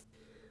assistants.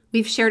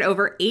 We've shared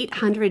over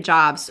 800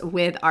 jobs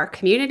with our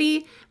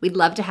community. We'd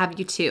love to have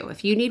you too.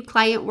 If you need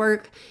client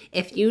work,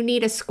 if you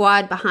need a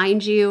squad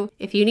behind you,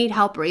 if you need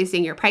help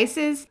raising your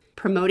prices,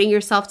 promoting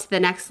yourself to the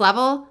next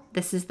level,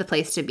 this is the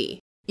place to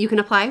be. You can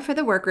apply for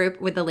the work group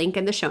with the link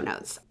in the show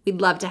notes. We'd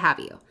love to have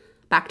you.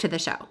 Back to the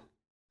show.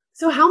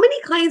 So how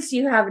many clients do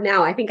you have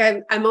now? I think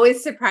I'm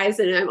always surprised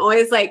and I'm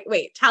always like,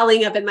 wait,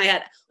 tallying up in my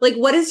head. Like,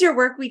 what does your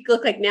work week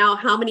look like now?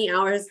 How many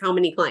hours? How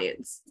many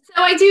clients?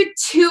 So I do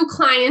 2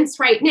 clients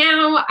right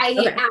now. I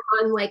am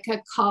on like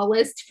a call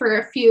list for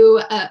a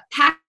few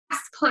past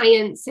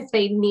clients if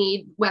they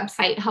need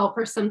website help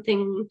or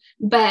something.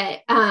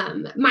 But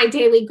my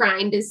daily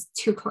grind is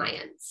 2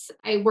 clients.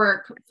 I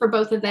work for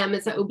both of them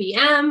as an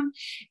OBM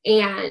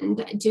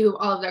and do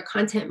all of their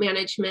content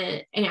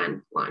management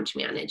and launch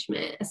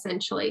management,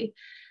 essentially.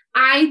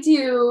 I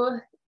do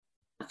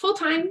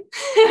full-time.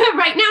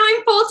 Right now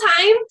I'm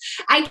full-time.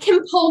 I can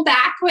pull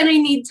back when I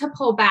need to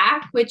pull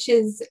back, which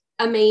is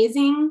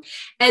amazing.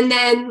 And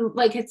then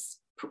like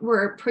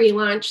we're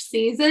pre-launch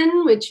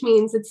season, which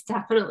means it's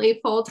definitely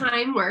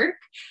full-time work.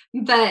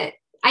 But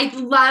I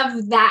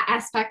love that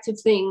aspect of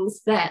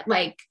things that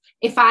like,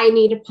 if I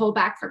need to pull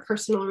back for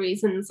personal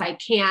reasons, I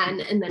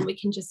can, and then we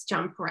can just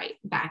jump right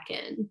back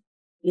in.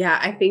 Yeah,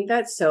 I think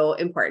that's so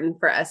important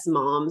for us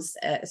moms,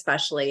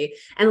 especially.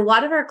 And a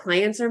lot of our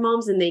clients are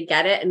moms and they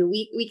get it. And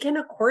we can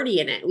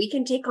accordion it. We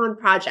can take on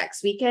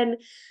projects. We can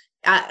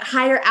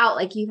hire out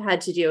like you've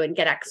had to do and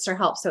get extra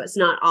help. So it's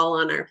not all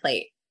on our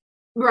plate.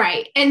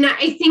 Right. And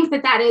I think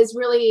that has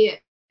really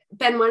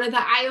been one of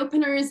the eye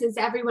openers is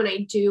everyone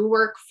I do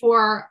work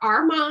for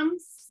are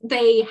moms.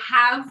 They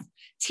have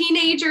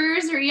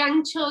teenagers or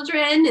young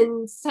children.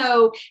 And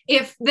so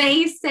if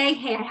they say,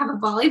 hey, I have a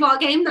volleyball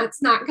game, that's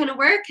not going to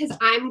work because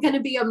I'm going to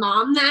be a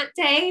mom that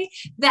day,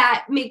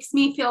 that makes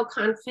me feel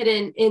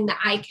confident in that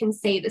I can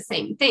say the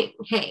same thing.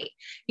 Hey,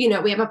 we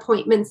have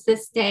appointments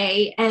this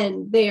day,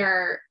 and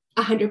they're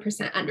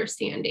 100%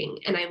 understanding.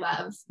 And I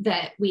love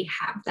that we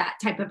have that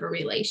type of a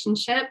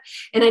relationship.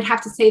 And I'd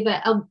have to say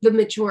that the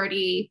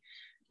majority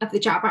of the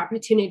job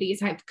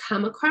opportunities I've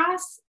come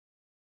across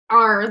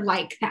are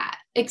like that.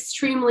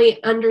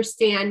 Extremely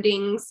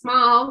understanding,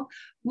 small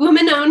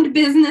woman-owned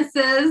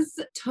businesses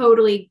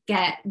totally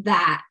get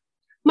that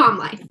mom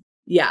life.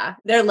 Yeah,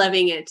 they're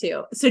loving it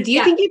too. So do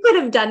you think you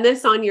could have done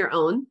this on your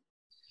own?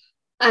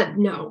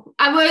 No,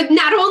 I would.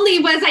 Not only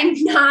was I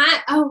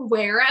not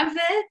aware of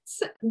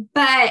it,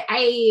 but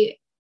I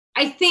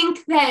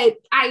think that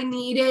I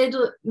needed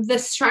the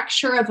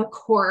structure of a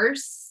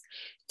course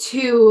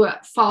to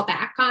fall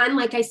back on,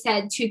 like I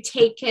said, to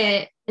take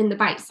it in the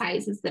bite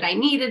sizes that I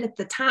needed at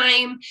the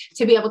time,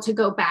 to be able to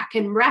go back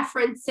and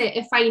reference it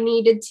if I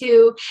needed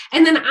to.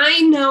 And then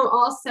I know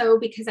also,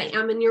 because I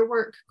am in your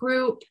work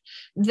group,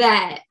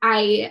 that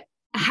I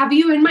have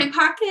you in my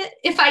pocket.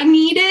 If I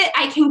need it,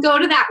 I can go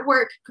to that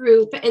work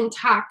group and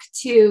talk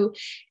to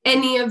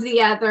any of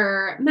the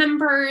other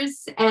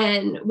members,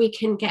 and we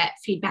can get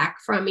feedback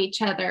from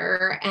each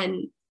other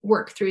and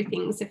work through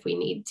things if we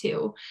need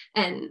to.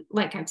 And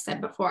like I've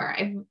said before,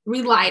 I've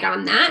relied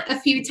on that a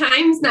few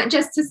times, not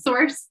just to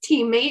source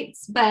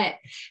teammates, but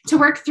to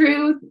work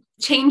through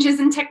changes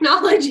in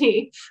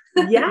technology.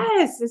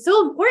 Yes, it's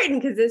so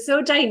important because it's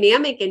so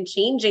dynamic and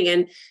changing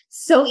and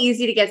so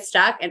easy to get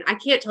stuck. And I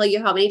can't tell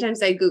you how many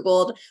times I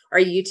Googled or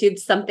YouTubed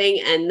something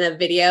and the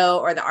video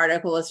or the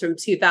article was from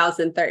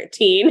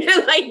 2013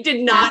 and like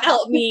did not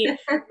help me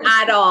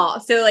at all.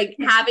 So like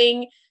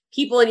having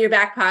people in your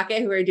back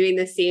pocket who are doing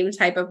the same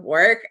type of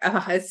work,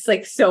 it's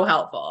like so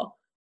helpful.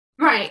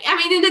 Right. I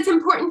mean, and it's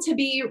important to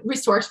be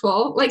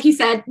resourceful. Like you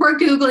said, we're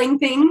Googling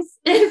things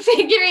and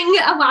figuring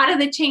a lot of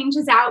the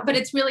changes out, but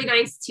it's really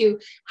nice to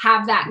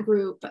have that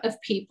group of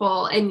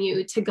people and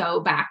you to go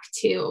back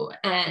to,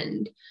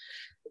 and,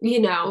 we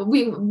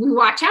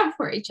watch out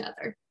for each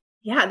other.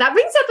 Yeah, that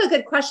brings up a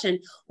good question.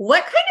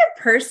 What kind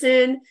of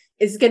person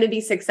is going to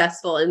be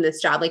successful in this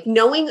job? Like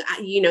knowing,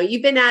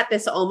 you've been at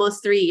this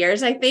almost 3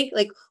 years, I think,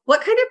 like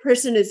what kind of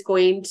person is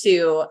going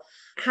to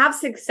have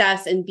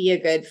success and be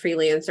a good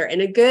freelancer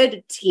and a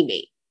good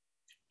teammate?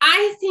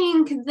 I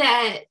think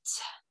that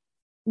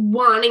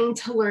wanting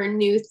to learn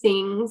new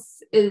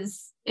things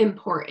is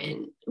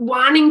important.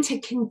 Wanting to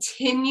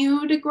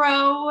continue to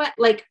grow,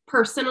 like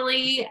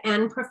personally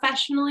and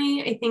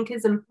professionally, I think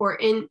is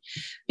important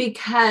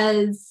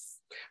because,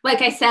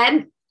 like I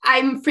said,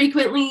 I'm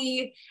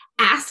frequently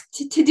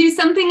asked to do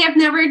something I've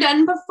never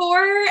done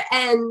before,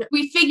 and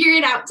we figure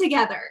it out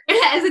together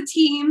as a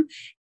team.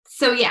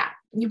 So yeah,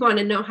 you want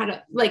to know how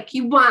to,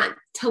 you want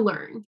to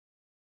learn.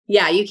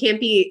 Yeah, you can't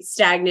be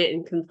stagnant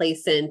and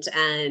complacent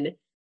and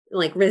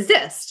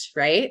resist,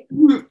 right?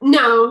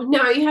 No,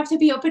 you have to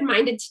be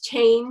open-minded to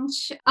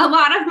change. A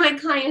lot of my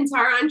clients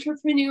are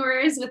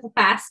entrepreneurs with a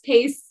fast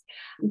pace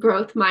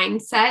growth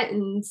mindset.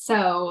 And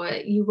so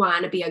you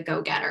want to be a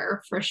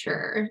go-getter for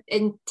sure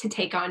and to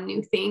take on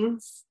new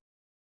things.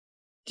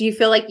 Do you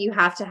feel like you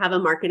have to have a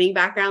marketing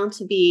background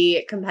to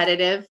be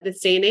competitive this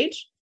day and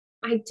age?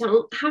 I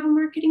don't have a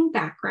marketing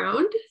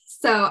background,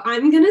 so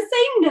I'm going to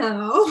say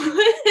no.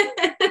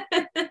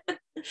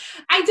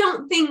 I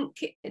don't think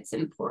it's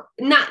important.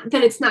 Not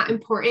that it's not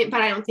important,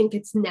 but I don't think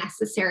it's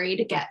necessary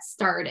to get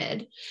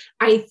started.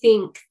 I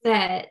think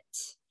that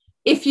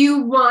if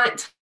you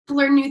want to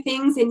learn new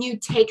things and you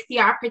take the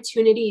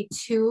opportunity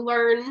to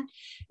learn,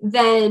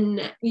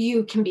 then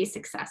you can be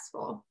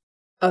successful.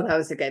 Oh, that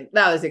was a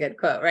good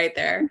quote right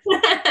there.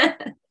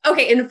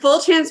 Okay. In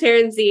full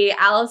transparency,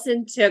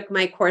 Allison took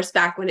my course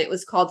back when it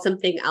was called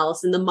something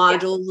else and the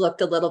modules looked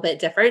a little bit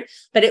different,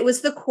 but it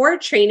was the core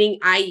training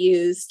I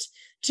used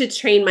to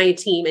train my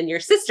team and your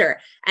sister,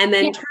 and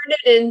then turned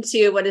it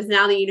into what is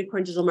now the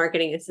Unicorn Digital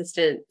Marketing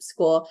Assistant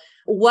School.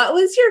 What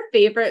was your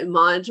favorite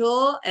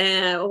module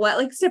and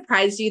what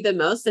surprised you the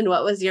most? And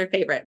what was your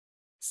favorite?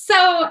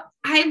 So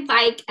I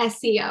like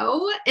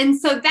SEO. And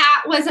so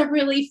that was a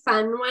really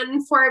fun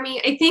one for me.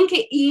 I think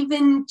it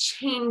even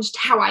changed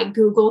how I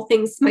Google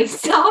things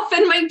myself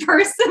in my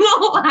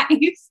personal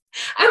life.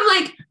 I'm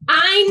like,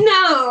 I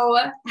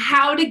know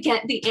how to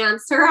get the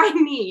answer I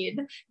need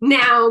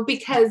now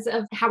because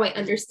of how I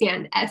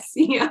understand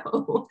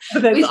SEO.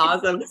 That's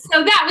awesome.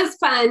 So that was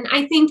fun.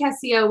 I think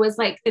SEO was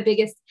like the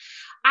biggest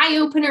eye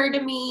opener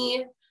to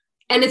me.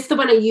 And it's the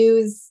one I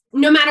use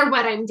no matter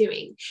what I'm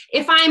doing.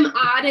 If I'm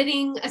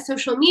auditing a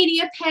social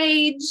media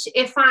page,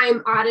 if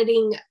I'm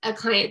auditing a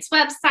client's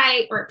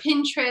website or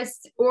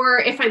Pinterest, or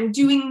if I'm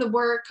doing the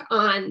work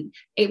on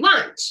a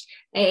launch,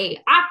 a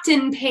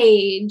opt-in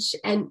page,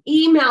 an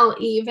email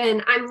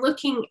even, I'm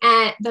looking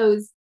at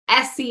those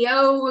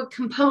SEO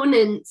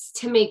components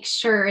to make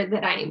sure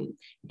that I'm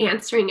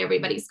answering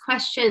everybody's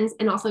questions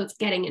and also it's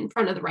getting in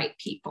front of the right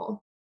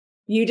people.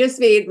 You just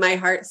made my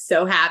heart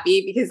so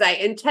happy because I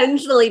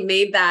intentionally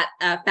made that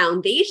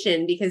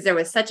foundation because there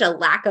was such a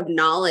lack of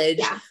knowledge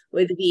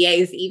with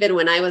VAs. Even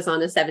when I was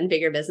on a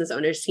 7-figure business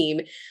owners team,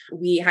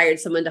 we hired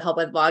someone to help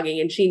with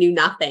blogging and she knew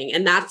nothing.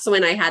 And that's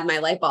when I had my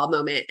light bulb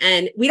moment.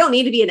 And we don't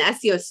need to be an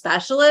SEO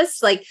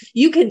specialist. Like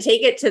you can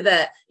take it to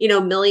the,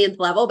 millionth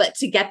level, but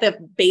to get the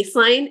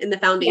baseline and the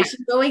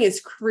foundation going is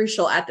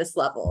crucial at this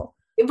level.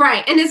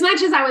 Right. And as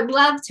much as I would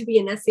love to be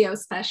an SEO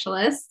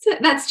specialist,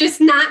 that's just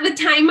not the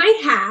time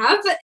I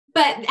have.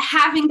 But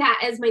having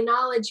that as my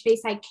knowledge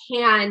base,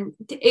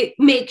 it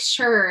makes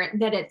sure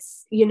that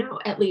it's,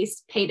 at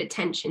least paid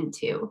attention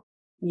to.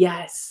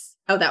 Yes.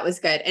 Oh, that was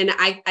good. And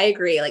I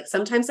agree. Like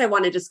sometimes I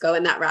want to just go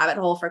in that rabbit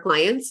hole for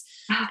clients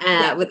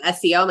with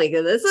SEO. I'm like,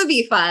 this would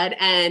be fun.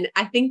 And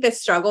I think the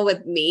struggle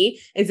with me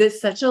is it's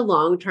such a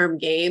long-term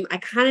game. I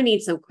kind of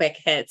need some quick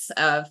hits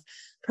of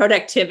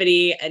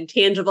productivity and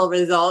tangible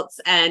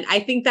results. And I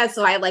think that's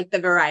why I like the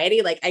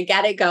variety. Like I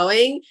get it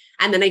going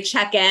and then I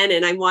check in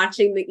and I'm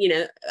watching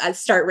I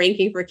start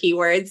ranking for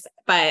keywords,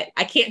 but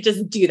I can't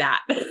just do that.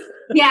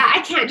 Yeah,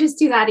 I can't just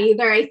do that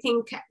either. I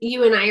think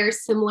you and I are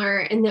similar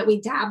in that we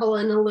dabble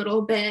in a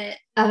little bit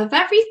of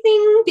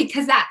everything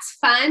because that's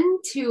fun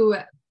to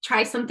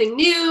try something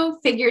new,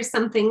 figure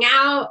something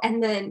out,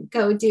 and then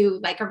go do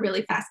like a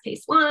really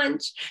fast-paced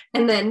launch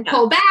and then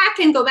pull back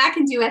and go back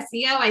and do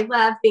SEO. I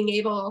love being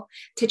able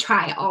to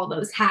try all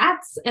those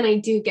hats, and I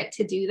do get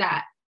to do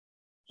that.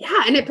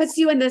 Yeah. And it puts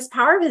you in this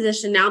power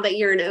position now that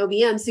you're an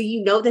OBM. So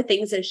you know the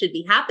things that should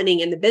be happening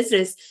in the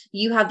business.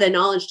 You have the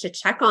knowledge to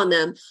check on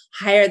them,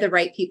 hire the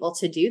right people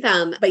to do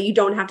them, but you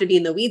don't have to be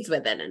in the weeds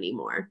with it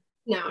anymore.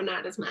 No,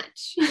 not as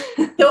much.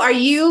 So are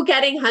you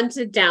getting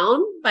hunted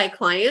down by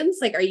clients?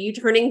 Like, are you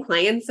turning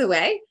clients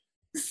away?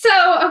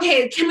 So,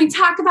 okay, can we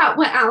talk about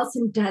what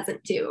Allison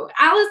doesn't do?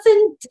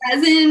 Allison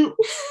doesn't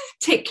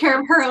take care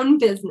of her own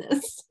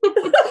business.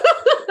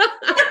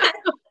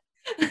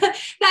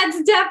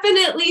 That's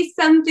definitely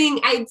something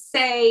I'd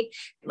say,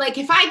 like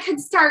if I could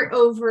start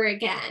over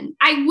again,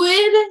 I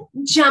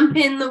would jump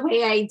in the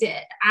way I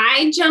did.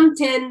 I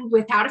jumped in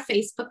without a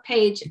Facebook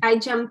page. I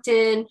jumped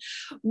in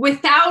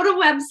without a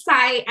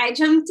website. I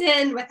jumped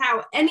in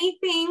without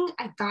anything.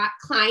 I got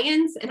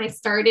clients and I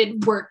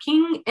started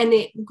working and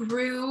it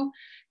grew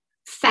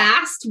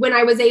fast when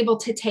I was able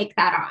to take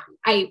that on.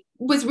 I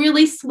was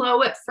really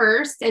slow at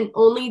first and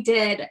only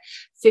did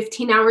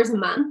 15 hours a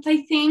month,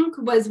 I think,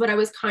 was what I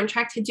was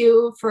contracted to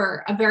do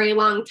for a very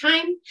long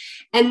time.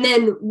 And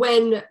then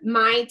when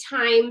my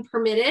time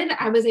permitted,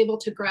 I was able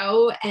to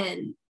grow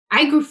and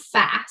I grew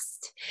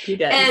fast. You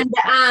did.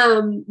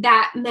 And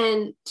that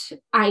meant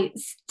I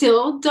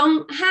still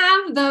don't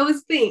have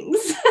those things,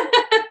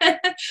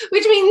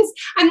 which means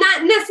I'm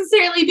not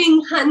necessarily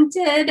being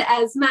hunted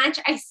as much.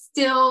 I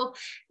still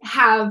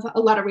have a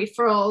lot of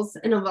referrals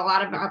and a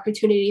lot of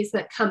opportunities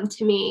that come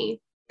to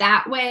me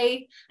that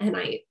way. And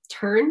I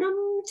turn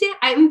them down.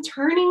 I'm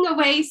turning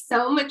away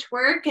so much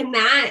work. And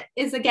that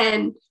is,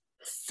 again,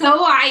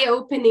 so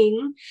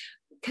eye-opening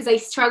because I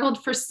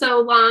struggled for so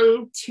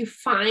long to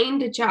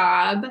find a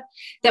job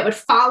that would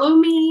follow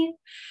me,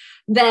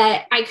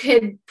 that I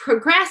could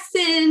progress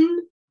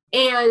in,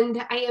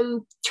 and I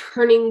am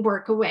turning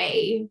work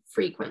away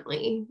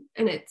frequently,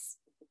 and it's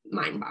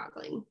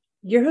mind-boggling.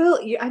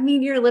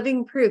 You're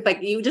living proof.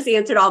 Like, you just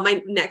answered all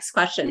my next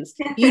questions.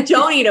 You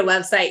don't need a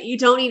website. You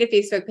don't need a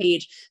Facebook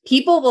page.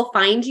 People will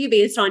find you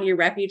based on your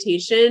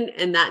reputation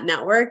and that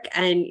network.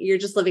 And you're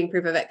just living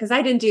proof of it. Cause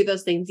I didn't do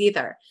those things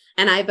either.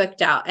 And I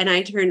booked out and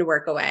I turned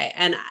work away.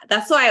 And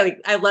that's why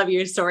I love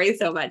your story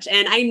so much.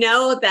 And I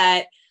know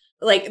that,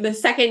 like, the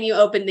second you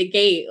open the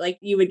gate, like,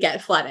 you would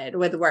get flooded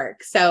with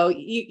work. So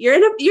you're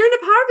in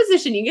a power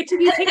position. You get to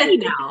be picky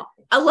now.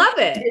 I love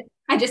it.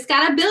 I just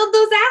got to build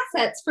those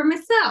assets for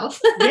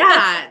myself.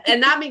 Yeah.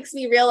 And that makes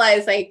me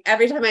realize, like,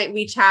 every time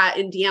we chat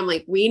in DM,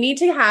 like, we need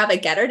to have a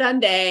get her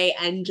done day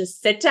and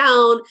just sit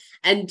down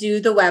and do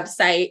the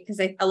website. Cause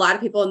a lot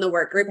of people in the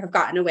work group have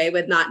gotten away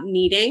with not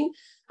needing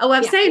a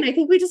website. Yeah. And I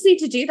think we just need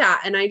to do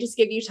that. And I just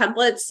give you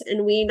templates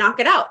and we knock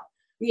it out.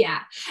 Yeah.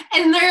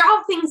 And they're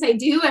all things I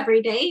do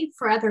every day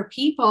for other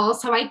people.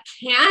 So I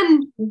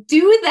can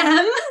do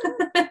them.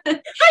 I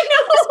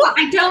know.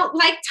 I don't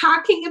like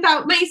talking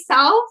about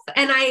myself.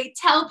 And I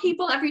tell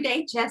people every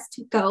day, just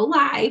to go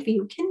live,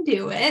 you can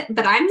do it.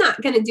 But I'm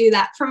not going to do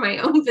that for my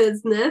own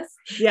business.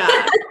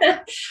 Yeah.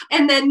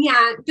 And then,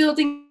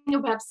 building a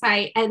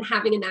website and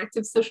having an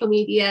active social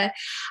media,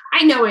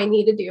 I know I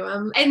need to do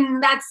them.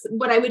 And that's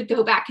what I would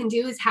go back and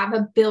do, is have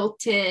a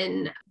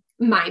built-in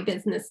My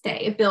Business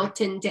day, a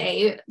built-in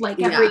day, like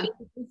every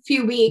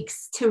few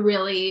weeks, to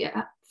really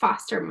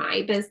foster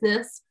my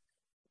business.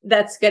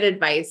 That's good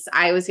advice.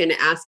 I was going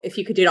to ask, if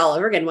you could do it all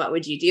over again, what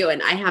would you do?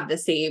 And I have the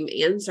same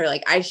answer.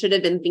 Like, I should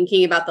have been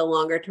thinking about the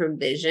longer term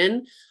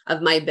vision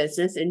of my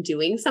business and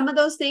doing some of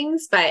those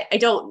things, but I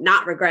don't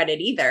not regret it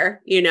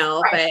either,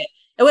 right. But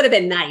it would have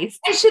been nice.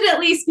 I should at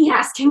least be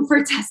asking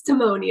for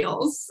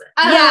testimonials.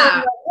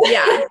 Yeah.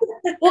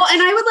 Well,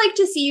 and I would like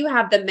to see you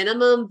have the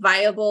minimum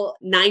viable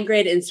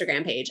 9-grid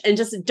Instagram page, and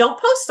just don't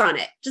post on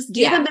it. Just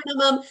do the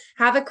minimum,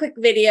 have a quick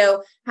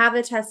video, have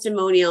a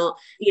testimonial,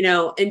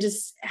 and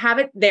just have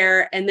it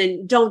there, and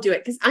then don't do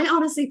it. Cause I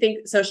honestly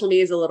think social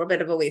media is a little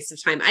bit of a waste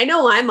of time. I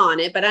know I'm on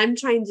it, but I'm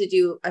trying to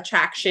do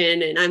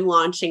attraction and I'm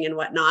launching and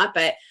whatnot,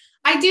 but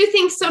I do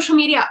think social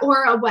media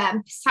or a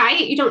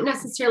website, you don't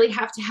necessarily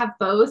have to have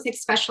both,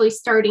 especially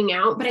starting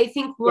out. But I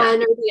think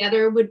one or the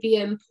other would be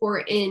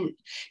important,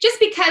 just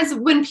because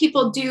when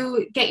people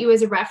do get you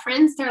as a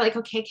reference, they're like,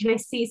 okay, can I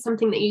see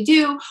something that you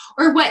do?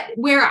 Or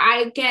where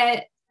I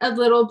get a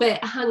little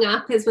bit hung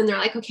up is when they're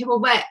like, okay,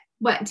 well,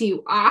 what do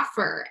you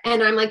offer?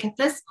 And I'm like, at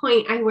this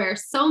point, I wear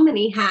so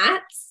many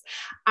hats.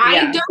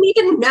 I don't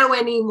even know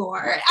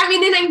anymore. I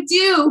mean, and I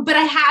do, but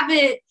I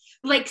haven't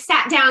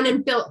sat down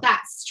and built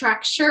that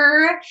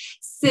structure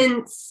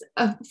since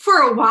for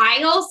a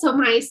while. So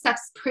my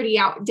stuff's pretty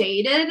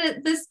outdated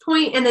at this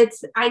point, and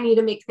I need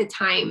to make the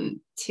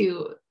time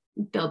to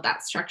build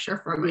that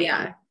structure for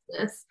my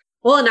business.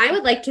 Well, and I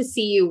would like to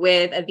see you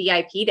with a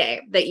VIP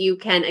day that you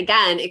can,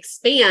 again,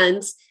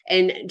 expand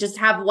and just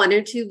have 1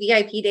 or 2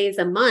 VIP days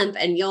a month,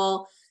 and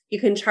you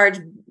can charge,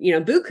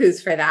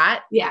 bukus for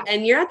that. Yeah.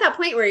 And you're at that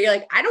point where you're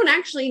like, I don't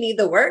actually need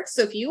the work.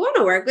 So if you want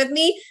to work with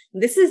me,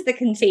 this is the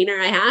container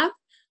I have.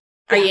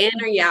 Are you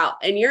in or you out?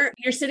 And you're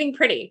sitting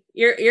pretty.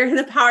 You're in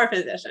a power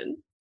position.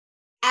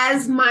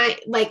 As my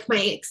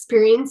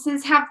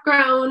experiences have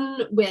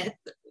grown with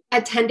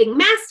attending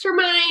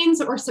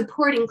masterminds or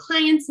supporting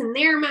clients in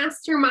their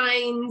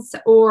masterminds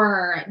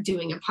or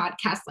doing a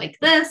podcast like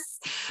this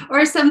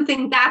or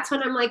something, that's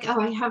when I'm like, oh,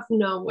 I have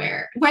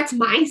nowhere. What's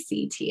my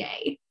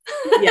CTA?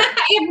 Yeah.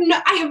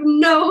 I have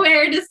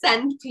nowhere to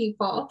send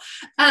people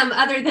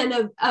other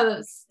than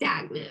a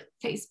stagnant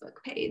Facebook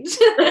page.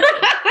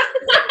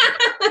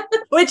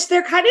 Which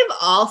they're kind of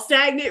all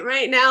stagnant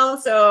right now.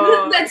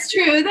 So That's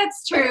true.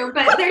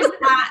 But there's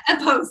not a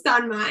post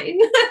on mine.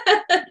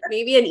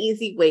 Maybe an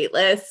easy wait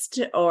list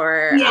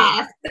or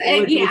yes.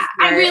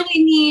 I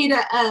really need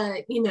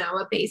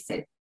a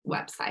basic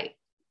website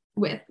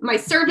with my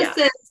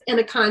services and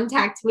a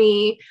contact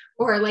me,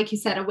 or like you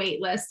said, a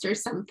wait list or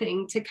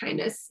something to kind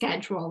of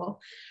schedule,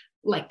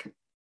 like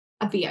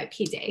a VIP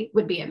day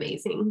would be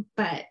amazing.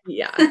 But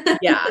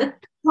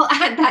we'll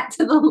add that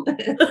to the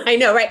list. I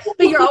know, right?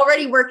 But you're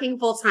already working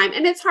full time,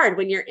 and it's hard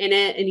when you're in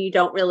it and you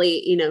don't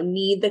really,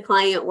 need the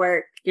client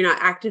work. You're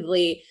not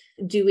actively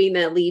doing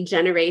the lead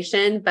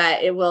generation,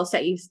 but it will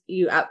set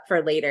you up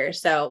for later.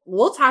 So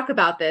we'll talk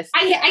about this.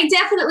 I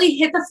definitely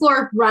hit the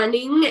floor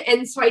running.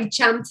 And so I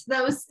jumped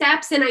those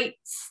steps, and I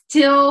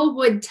still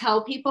would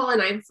tell people,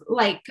 and I've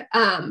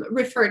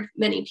referred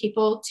many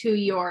people to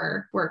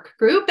your work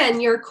group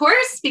and your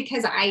course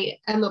because I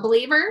am a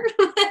believer.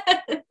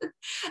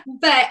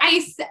 But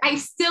I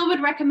still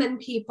would recommend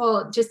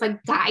people just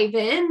dive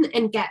in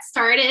and get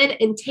started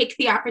and take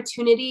the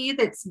opportunity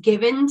that's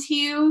given to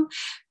you,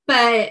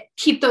 but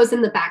keep those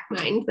in the back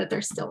mind that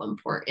they're still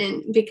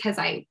important, because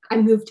I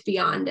moved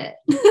beyond it.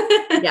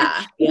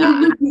 Yeah. I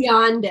moved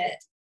beyond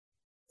it.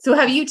 So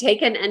have you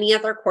taken any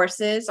other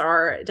courses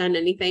or done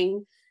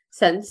anything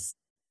since?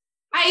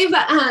 I've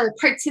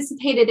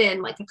participated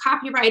in like a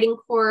copywriting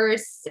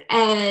course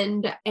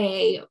and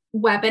a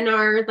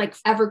webinar, like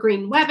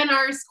evergreen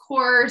webinars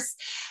course,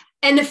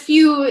 and a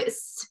few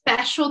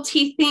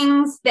specialty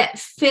things that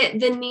fit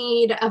the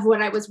need of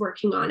what I was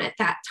working on at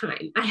that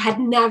time. I had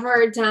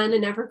never done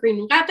an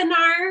evergreen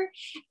webinar,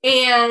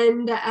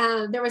 and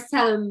there was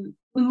some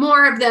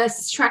more of the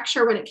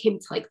structure when it came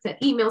to like the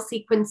email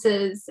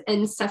sequences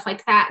and stuff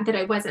like that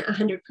I wasn't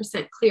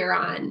 100% clear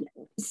on.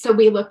 So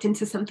we looked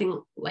into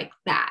something like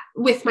that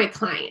with my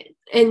client.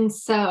 And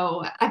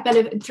so I've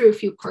been through a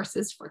few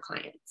courses for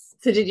clients.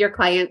 So did your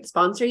client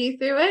sponsor you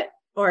through it?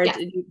 Or Yeah.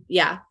 did you?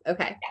 Yeah.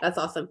 Okay. That's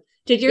awesome.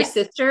 Did your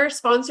sister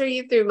sponsor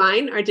you through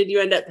mine, or did you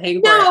end up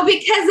paying for it? No,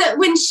 because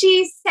when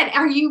she said,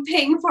 are you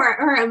paying for it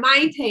or am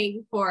I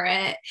paying for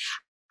it?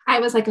 I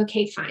was like,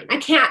 okay, fine. I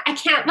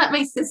can't let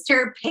my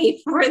sister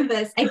pay for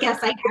this. I guess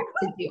I have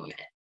to do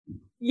it.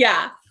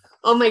 Yeah.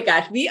 Oh my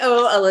gosh. We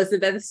owe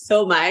Elizabeth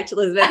so much.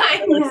 Elizabeth,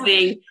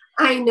 listening.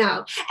 I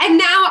know. And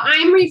now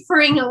I'm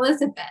referring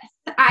Elizabeth.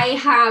 I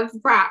have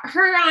brought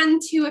her on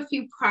to a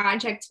few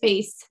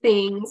project-based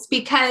things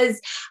because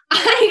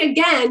I,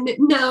 again,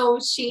 know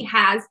she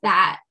has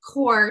that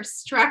core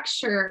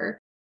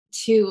structure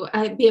to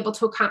be able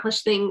to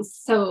accomplish things.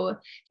 So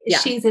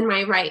she's in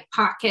my right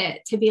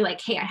pocket to be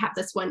like, hey, I have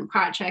this one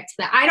project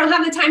that I don't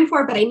have the time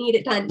for, but I need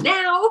it done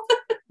now.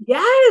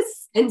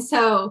 Yes. And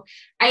so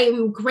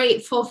I'm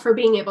grateful for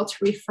being able to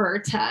refer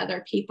to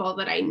other people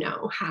that I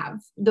know have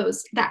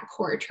that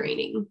core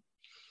training.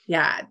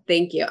 Yeah,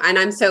 thank you. And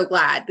I'm so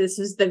glad. This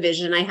was the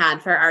vision I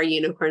had for our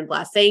unicorn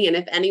blessing. And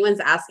if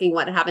anyone's asking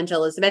what happened to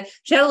Elizabeth,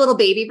 she had a little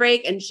baby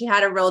break and she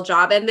had a real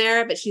job in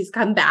there, but she's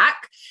come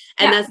back.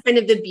 And that's kind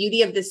of the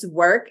beauty of this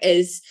work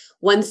is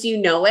once you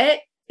know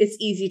it, it's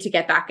easy to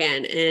get back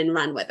in and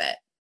run with it.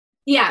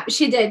 Yeah,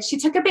 she did. She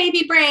took a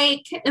baby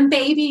break, and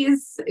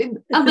baby's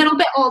a little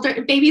bit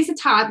older. Baby's a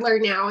toddler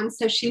now. And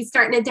so she's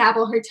starting to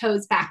dabble her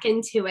toes back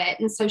into it.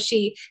 And so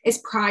she is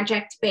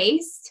project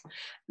based,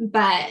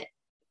 but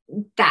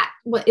that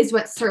is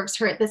what serves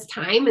her at this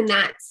time. And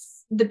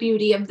that's the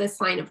beauty of this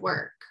line of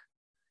work.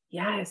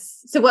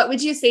 Yes. So what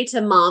would you say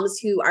to moms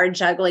who are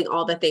juggling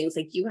all the things?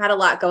 Like you had a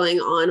lot going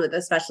on with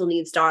a special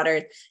needs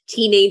daughter,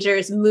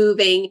 teenagers,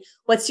 moving.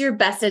 What's your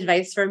best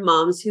advice for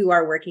moms who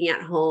are working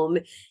at home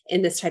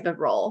in this type of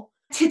role?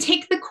 To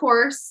take the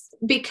course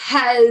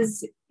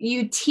because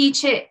you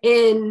teach it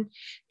in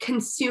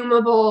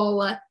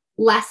consumable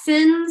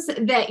lessons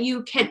that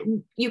you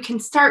can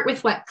start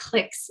with what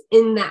clicks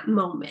in that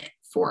moment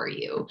for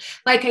you.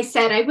 Like I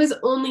said, I was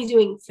only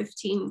doing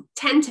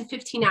 10 to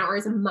 15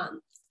 hours a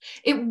month.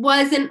 It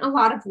wasn't a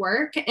lot of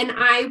work. And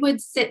I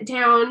would sit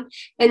down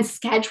and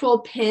schedule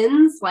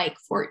pins like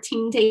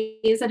 14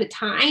 days at a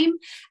time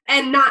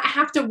and not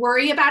have to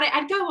worry about it.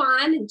 I'd go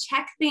on and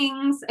check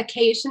things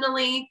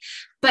occasionally,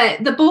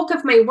 but the bulk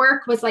of my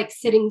work was like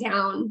sitting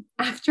down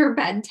after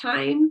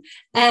bedtime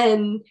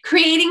and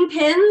creating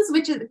pins,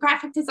 which is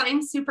graphic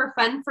design, super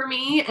fun for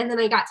me. And then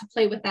I got to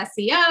play with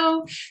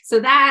SEO. So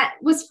that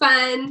was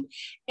fun.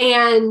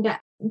 And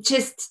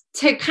just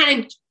to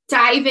kind of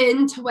dive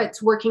into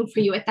what's working for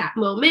you at that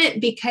moment,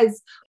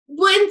 because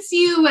once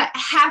you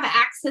have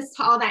access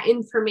to all that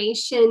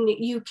information,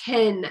 you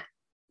can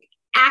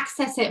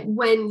access it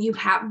when you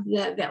have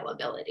the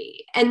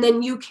availability, and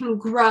then you can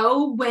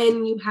grow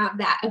when you have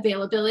that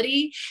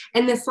availability.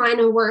 And this line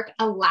of work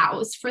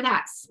allows for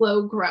that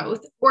slow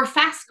growth or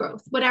fast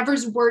growth,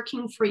 whatever's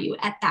working for you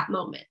at that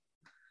moment.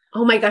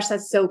 Oh my gosh,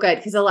 that's so good.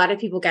 Because a lot of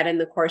people get in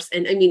the course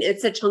and I mean,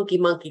 it's a chunky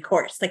monkey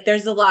course. Like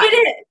there's a lot. It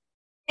is.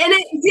 And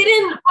it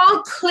didn't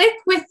all click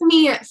with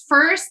me at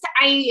first.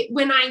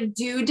 When I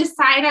do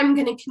decide I'm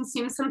going to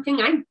consume something,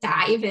 I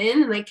dive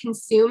in and I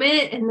consume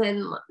it. And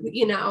then,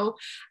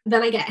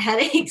 then I get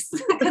headaches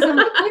because I'm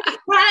like,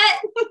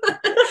 what?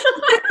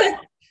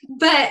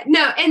 But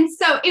no. And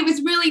so it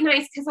was really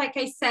nice because like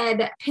I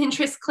said,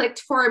 Pinterest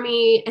clicked for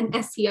me and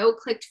SEO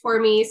clicked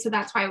for me. So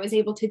that's why I was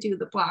able to do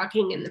the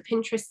blogging and the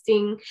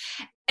Pinteresting.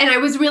 And I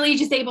was really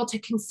just able to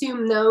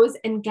consume those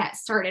and get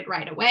started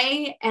right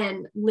away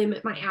and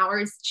limit my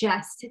hours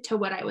just to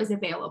what I was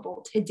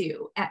available to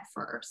do at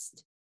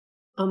first.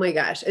 Oh my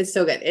gosh, it's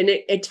so good. And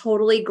it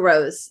totally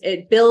grows.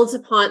 It builds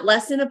upon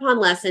lesson.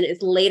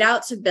 It's laid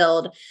out to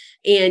build.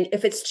 And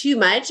if it's too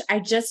much, I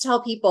just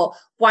tell people,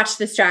 watch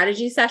the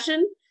strategy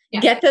session,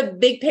 get the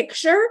big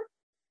picture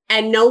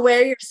and know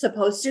where you're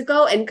supposed to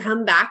go and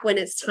come back when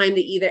it's time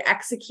to either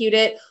execute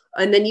it.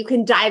 And then you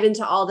can dive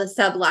into all the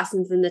sub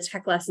lessons and the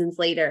tech lessons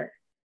later.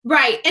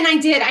 Right. And I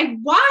did. I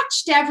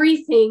watched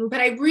everything,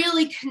 but I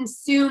really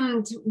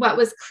consumed what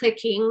was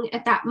clicking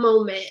at that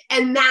moment.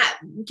 And that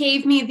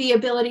gave me the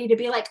ability to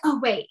be like, oh,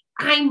 wait,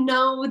 I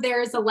know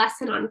there's a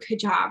lesson on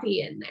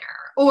Kajabi in there.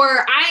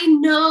 Or I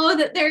know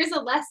that there's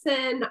a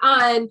lesson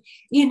on,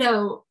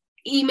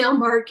 email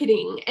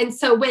marketing. And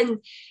so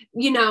when,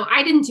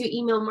 I didn't do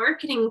email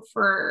marketing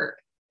for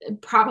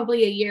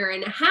probably a year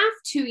and a half,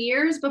 2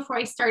 years before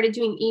I started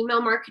doing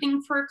email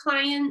marketing for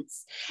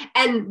clients.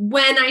 And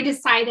when I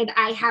decided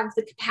I have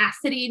the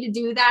capacity to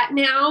do that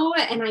now,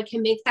 and I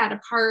can make that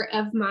a part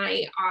of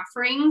my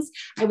offerings,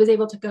 I was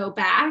able to go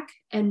back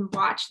and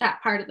watch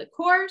that part of the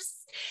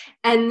course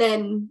and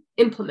then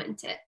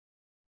implement it.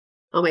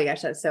 Oh my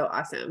gosh, that's so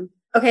awesome.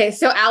 Okay,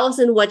 so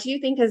Allison, what do you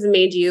think has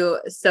made you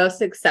so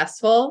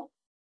successful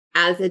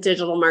as a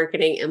digital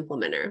marketing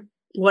implementer?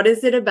 What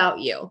is it about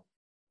you?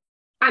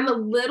 I'm a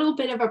little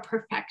bit of a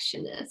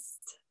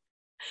perfectionist,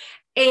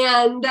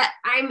 and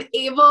I'm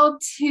able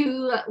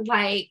to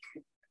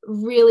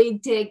really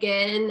dig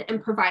in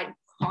and provide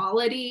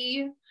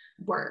quality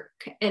work.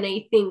 And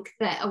I think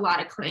that a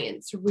lot of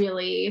clients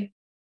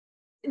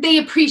they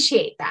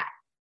appreciate that.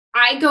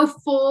 I go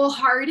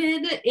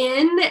full-hearted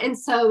in, and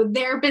so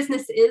their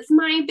business is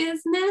my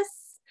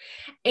business,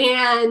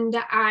 and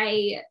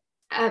I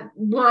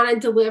want to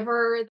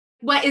deliver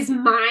what is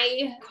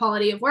my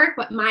quality of work,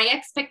 what my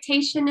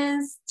expectation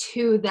is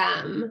to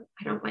them.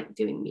 I don't like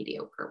doing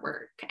mediocre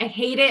work. I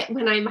hate it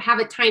when I have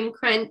a time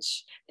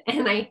crunch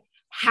and I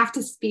have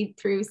to speed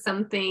through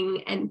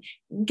something and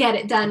get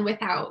it done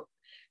without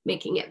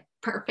making it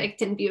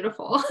perfect and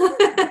beautiful.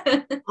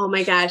 Oh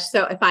my gosh.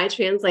 So if I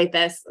translate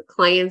this,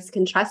 clients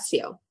can trust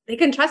you. They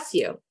can trust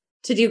you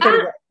to do good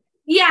work.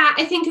 Yeah,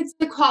 I think it's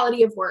the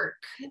quality of work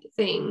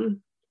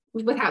thing.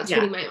 Without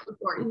tooting my own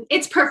horn.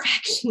 It's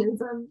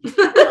perfectionism.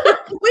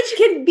 Which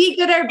can be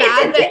good or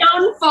bad. It's a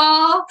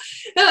downfall.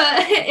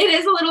 It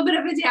is a little bit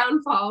of a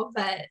downfall,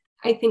 but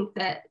I think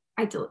that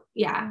I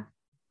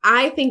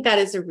think that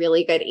is a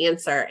really good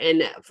answer.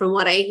 And from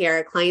what I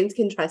hear, clients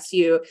can trust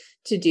you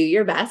to do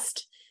your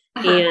best.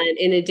 And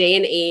in a day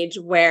and age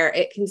where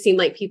it can seem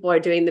like people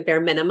are doing the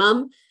bare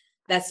minimum,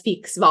 that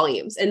speaks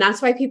volumes. And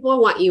that's why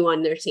people want you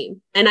on their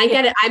team. And I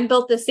get it. I'm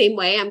built the same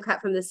way. I'm cut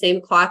from the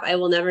same cloth. I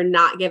will never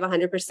not give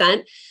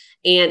 100%.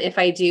 And if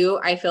I do,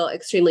 I feel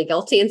extremely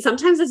guilty. And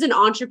sometimes as an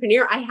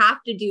entrepreneur, I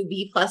have to do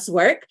B+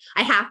 work.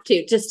 I have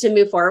to just to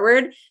move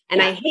forward. And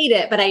I hate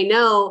it, but I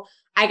know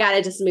I got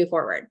to just move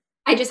forward.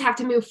 I just have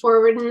to move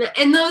forward,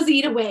 and those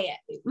eat away at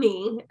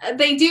me.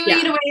 They do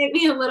eat away at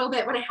me a little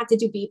bit when I have to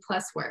do B+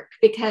 work,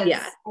 because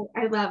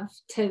I love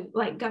to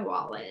go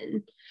all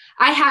in.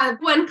 I have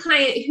one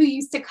client who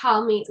used to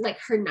call me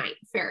her night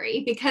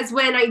fairy, because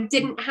when I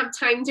didn't have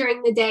time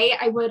during the day,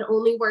 I would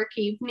only work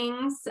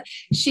evenings.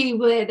 She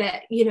would,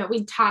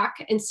 we'd talk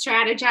and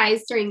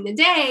strategize during the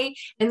day,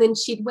 and then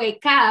she'd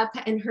wake up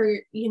and her,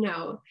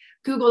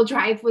 Google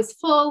Drive was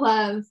full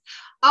of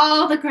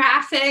all the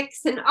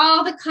graphics and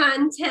all the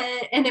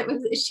content. And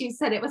she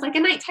said it was like a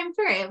nighttime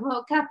fairy. I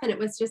woke up and it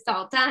was just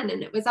all done,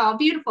 and it was all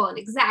beautiful and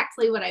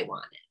exactly what I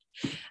wanted.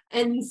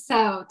 And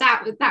so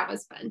that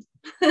was fun.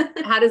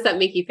 How does that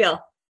make you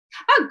feel?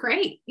 Oh,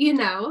 great.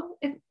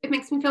 It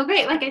makes me feel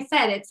great. Like I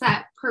said, it's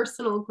that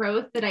personal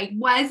growth that it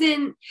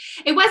wasn't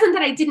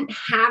that I didn't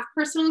have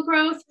personal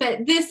growth,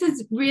 but this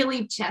is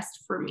really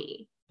just for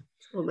me.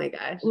 Oh my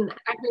gosh. And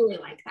I really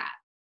like that.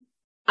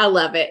 I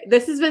love it.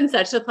 This has been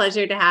such a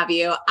pleasure to have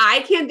you.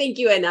 I can't thank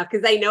you enough,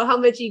 because I know how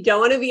much you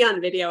don't want to be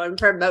on video and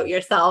promote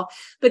yourself,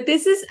 but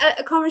this is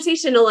a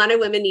conversation a lot of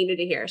women needed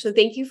to hear. So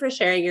thank you for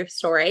sharing your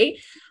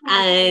story.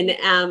 And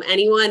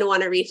anyone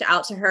want to reach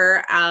out to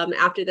her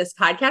after this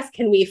podcast,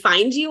 can we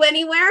find you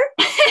anywhere?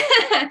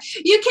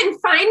 You can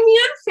find me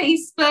on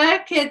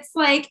Facebook. It's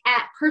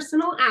at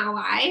Personal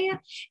Ally.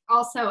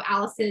 Also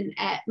Allison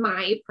at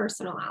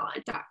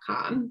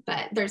mypersonalally.com,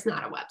 but there's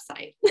not a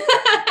website.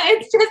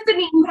 It's just an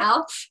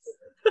email.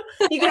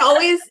 You can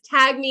always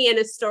tag me in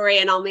a story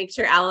and I'll make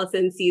sure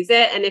Allison sees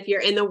it. And if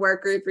you're in the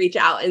work group, reach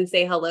out and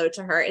say hello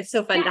to her. It's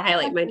so fun to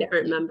highlight my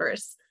different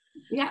members.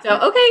 Yeah. So,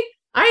 okay.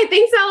 All right.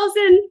 Thanks,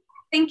 Allison.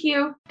 Thank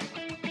you.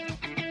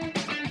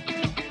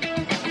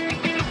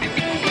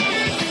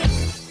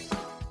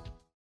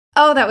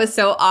 Oh, that was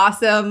so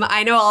awesome.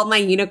 I know all my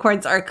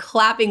unicorns are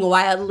clapping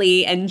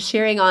wildly and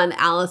cheering on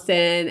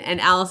Allison. And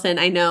Allison,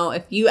 I know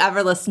if you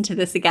ever listen to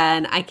this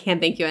again, I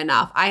can't thank you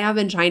enough. I have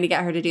been trying to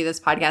get her to do this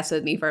podcast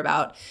with me for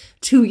about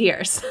 2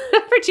 years,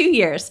 for 2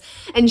 years.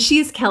 And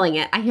she's killing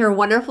it. I hear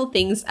wonderful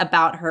things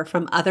about her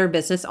from other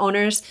business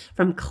owners,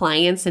 from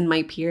clients and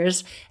my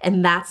peers.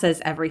 And that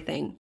says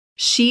everything.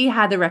 She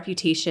had the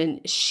reputation.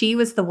 She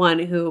was the one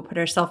who put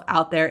herself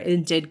out there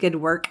and did good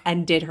work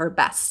and did her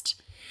best.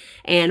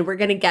 And we're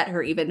going to get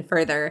her even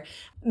further,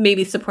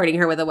 maybe supporting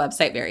her with a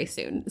website very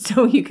soon.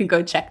 So you can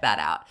go check that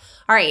out.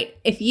 All right.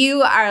 If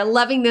you are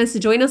loving this,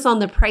 join us on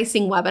the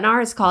pricing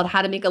webinar. It's called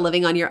How to Make a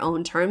Living on Your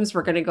Own Terms.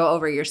 We're going to go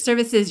over your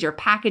services, your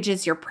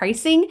packages, your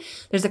pricing.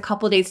 There's a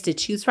couple dates to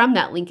choose from.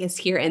 That link is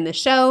here in the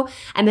show.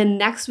 And then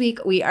next week,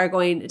 we are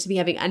going to be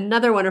having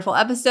another wonderful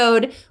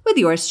episode with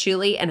yours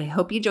truly. And I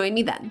hope you join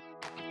me then.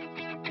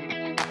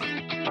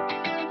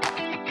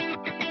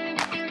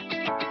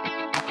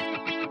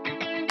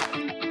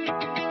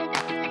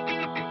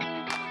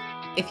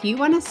 If you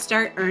want to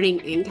start earning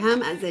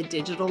income as a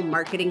digital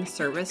marketing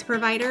service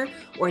provider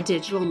or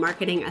digital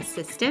marketing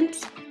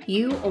assistant,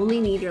 you only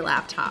need your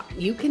laptop.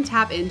 You can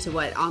tap into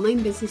what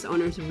online business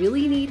owners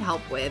really need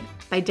help with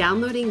by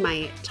downloading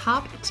my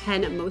top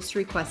 10 most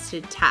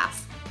requested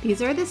tasks.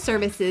 These are the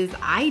services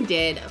I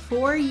did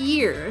for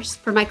years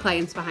for my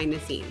clients behind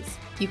the scenes.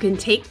 You can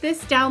take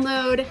this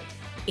download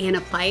and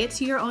apply it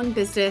to your own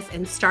business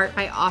and start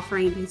by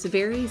offering these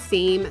very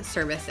same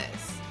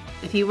services.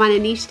 If you want to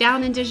niche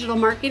down in digital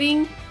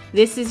marketing,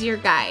 this is your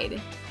guide.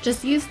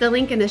 Just use the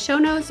link in the show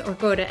notes or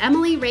go to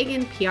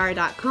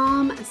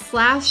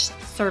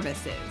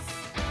emilyreaganpr.com/services.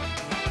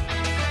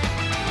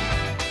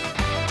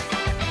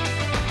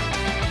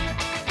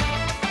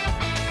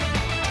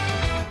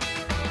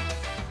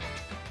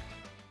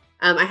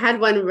 I had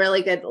one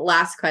really good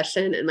last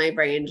question and my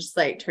brain just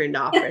like turned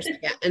off for a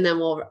second, and then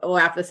we'll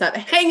wrap this up.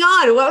 Hang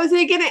on. What was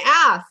I going to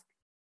ask?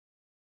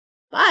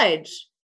 Fudge.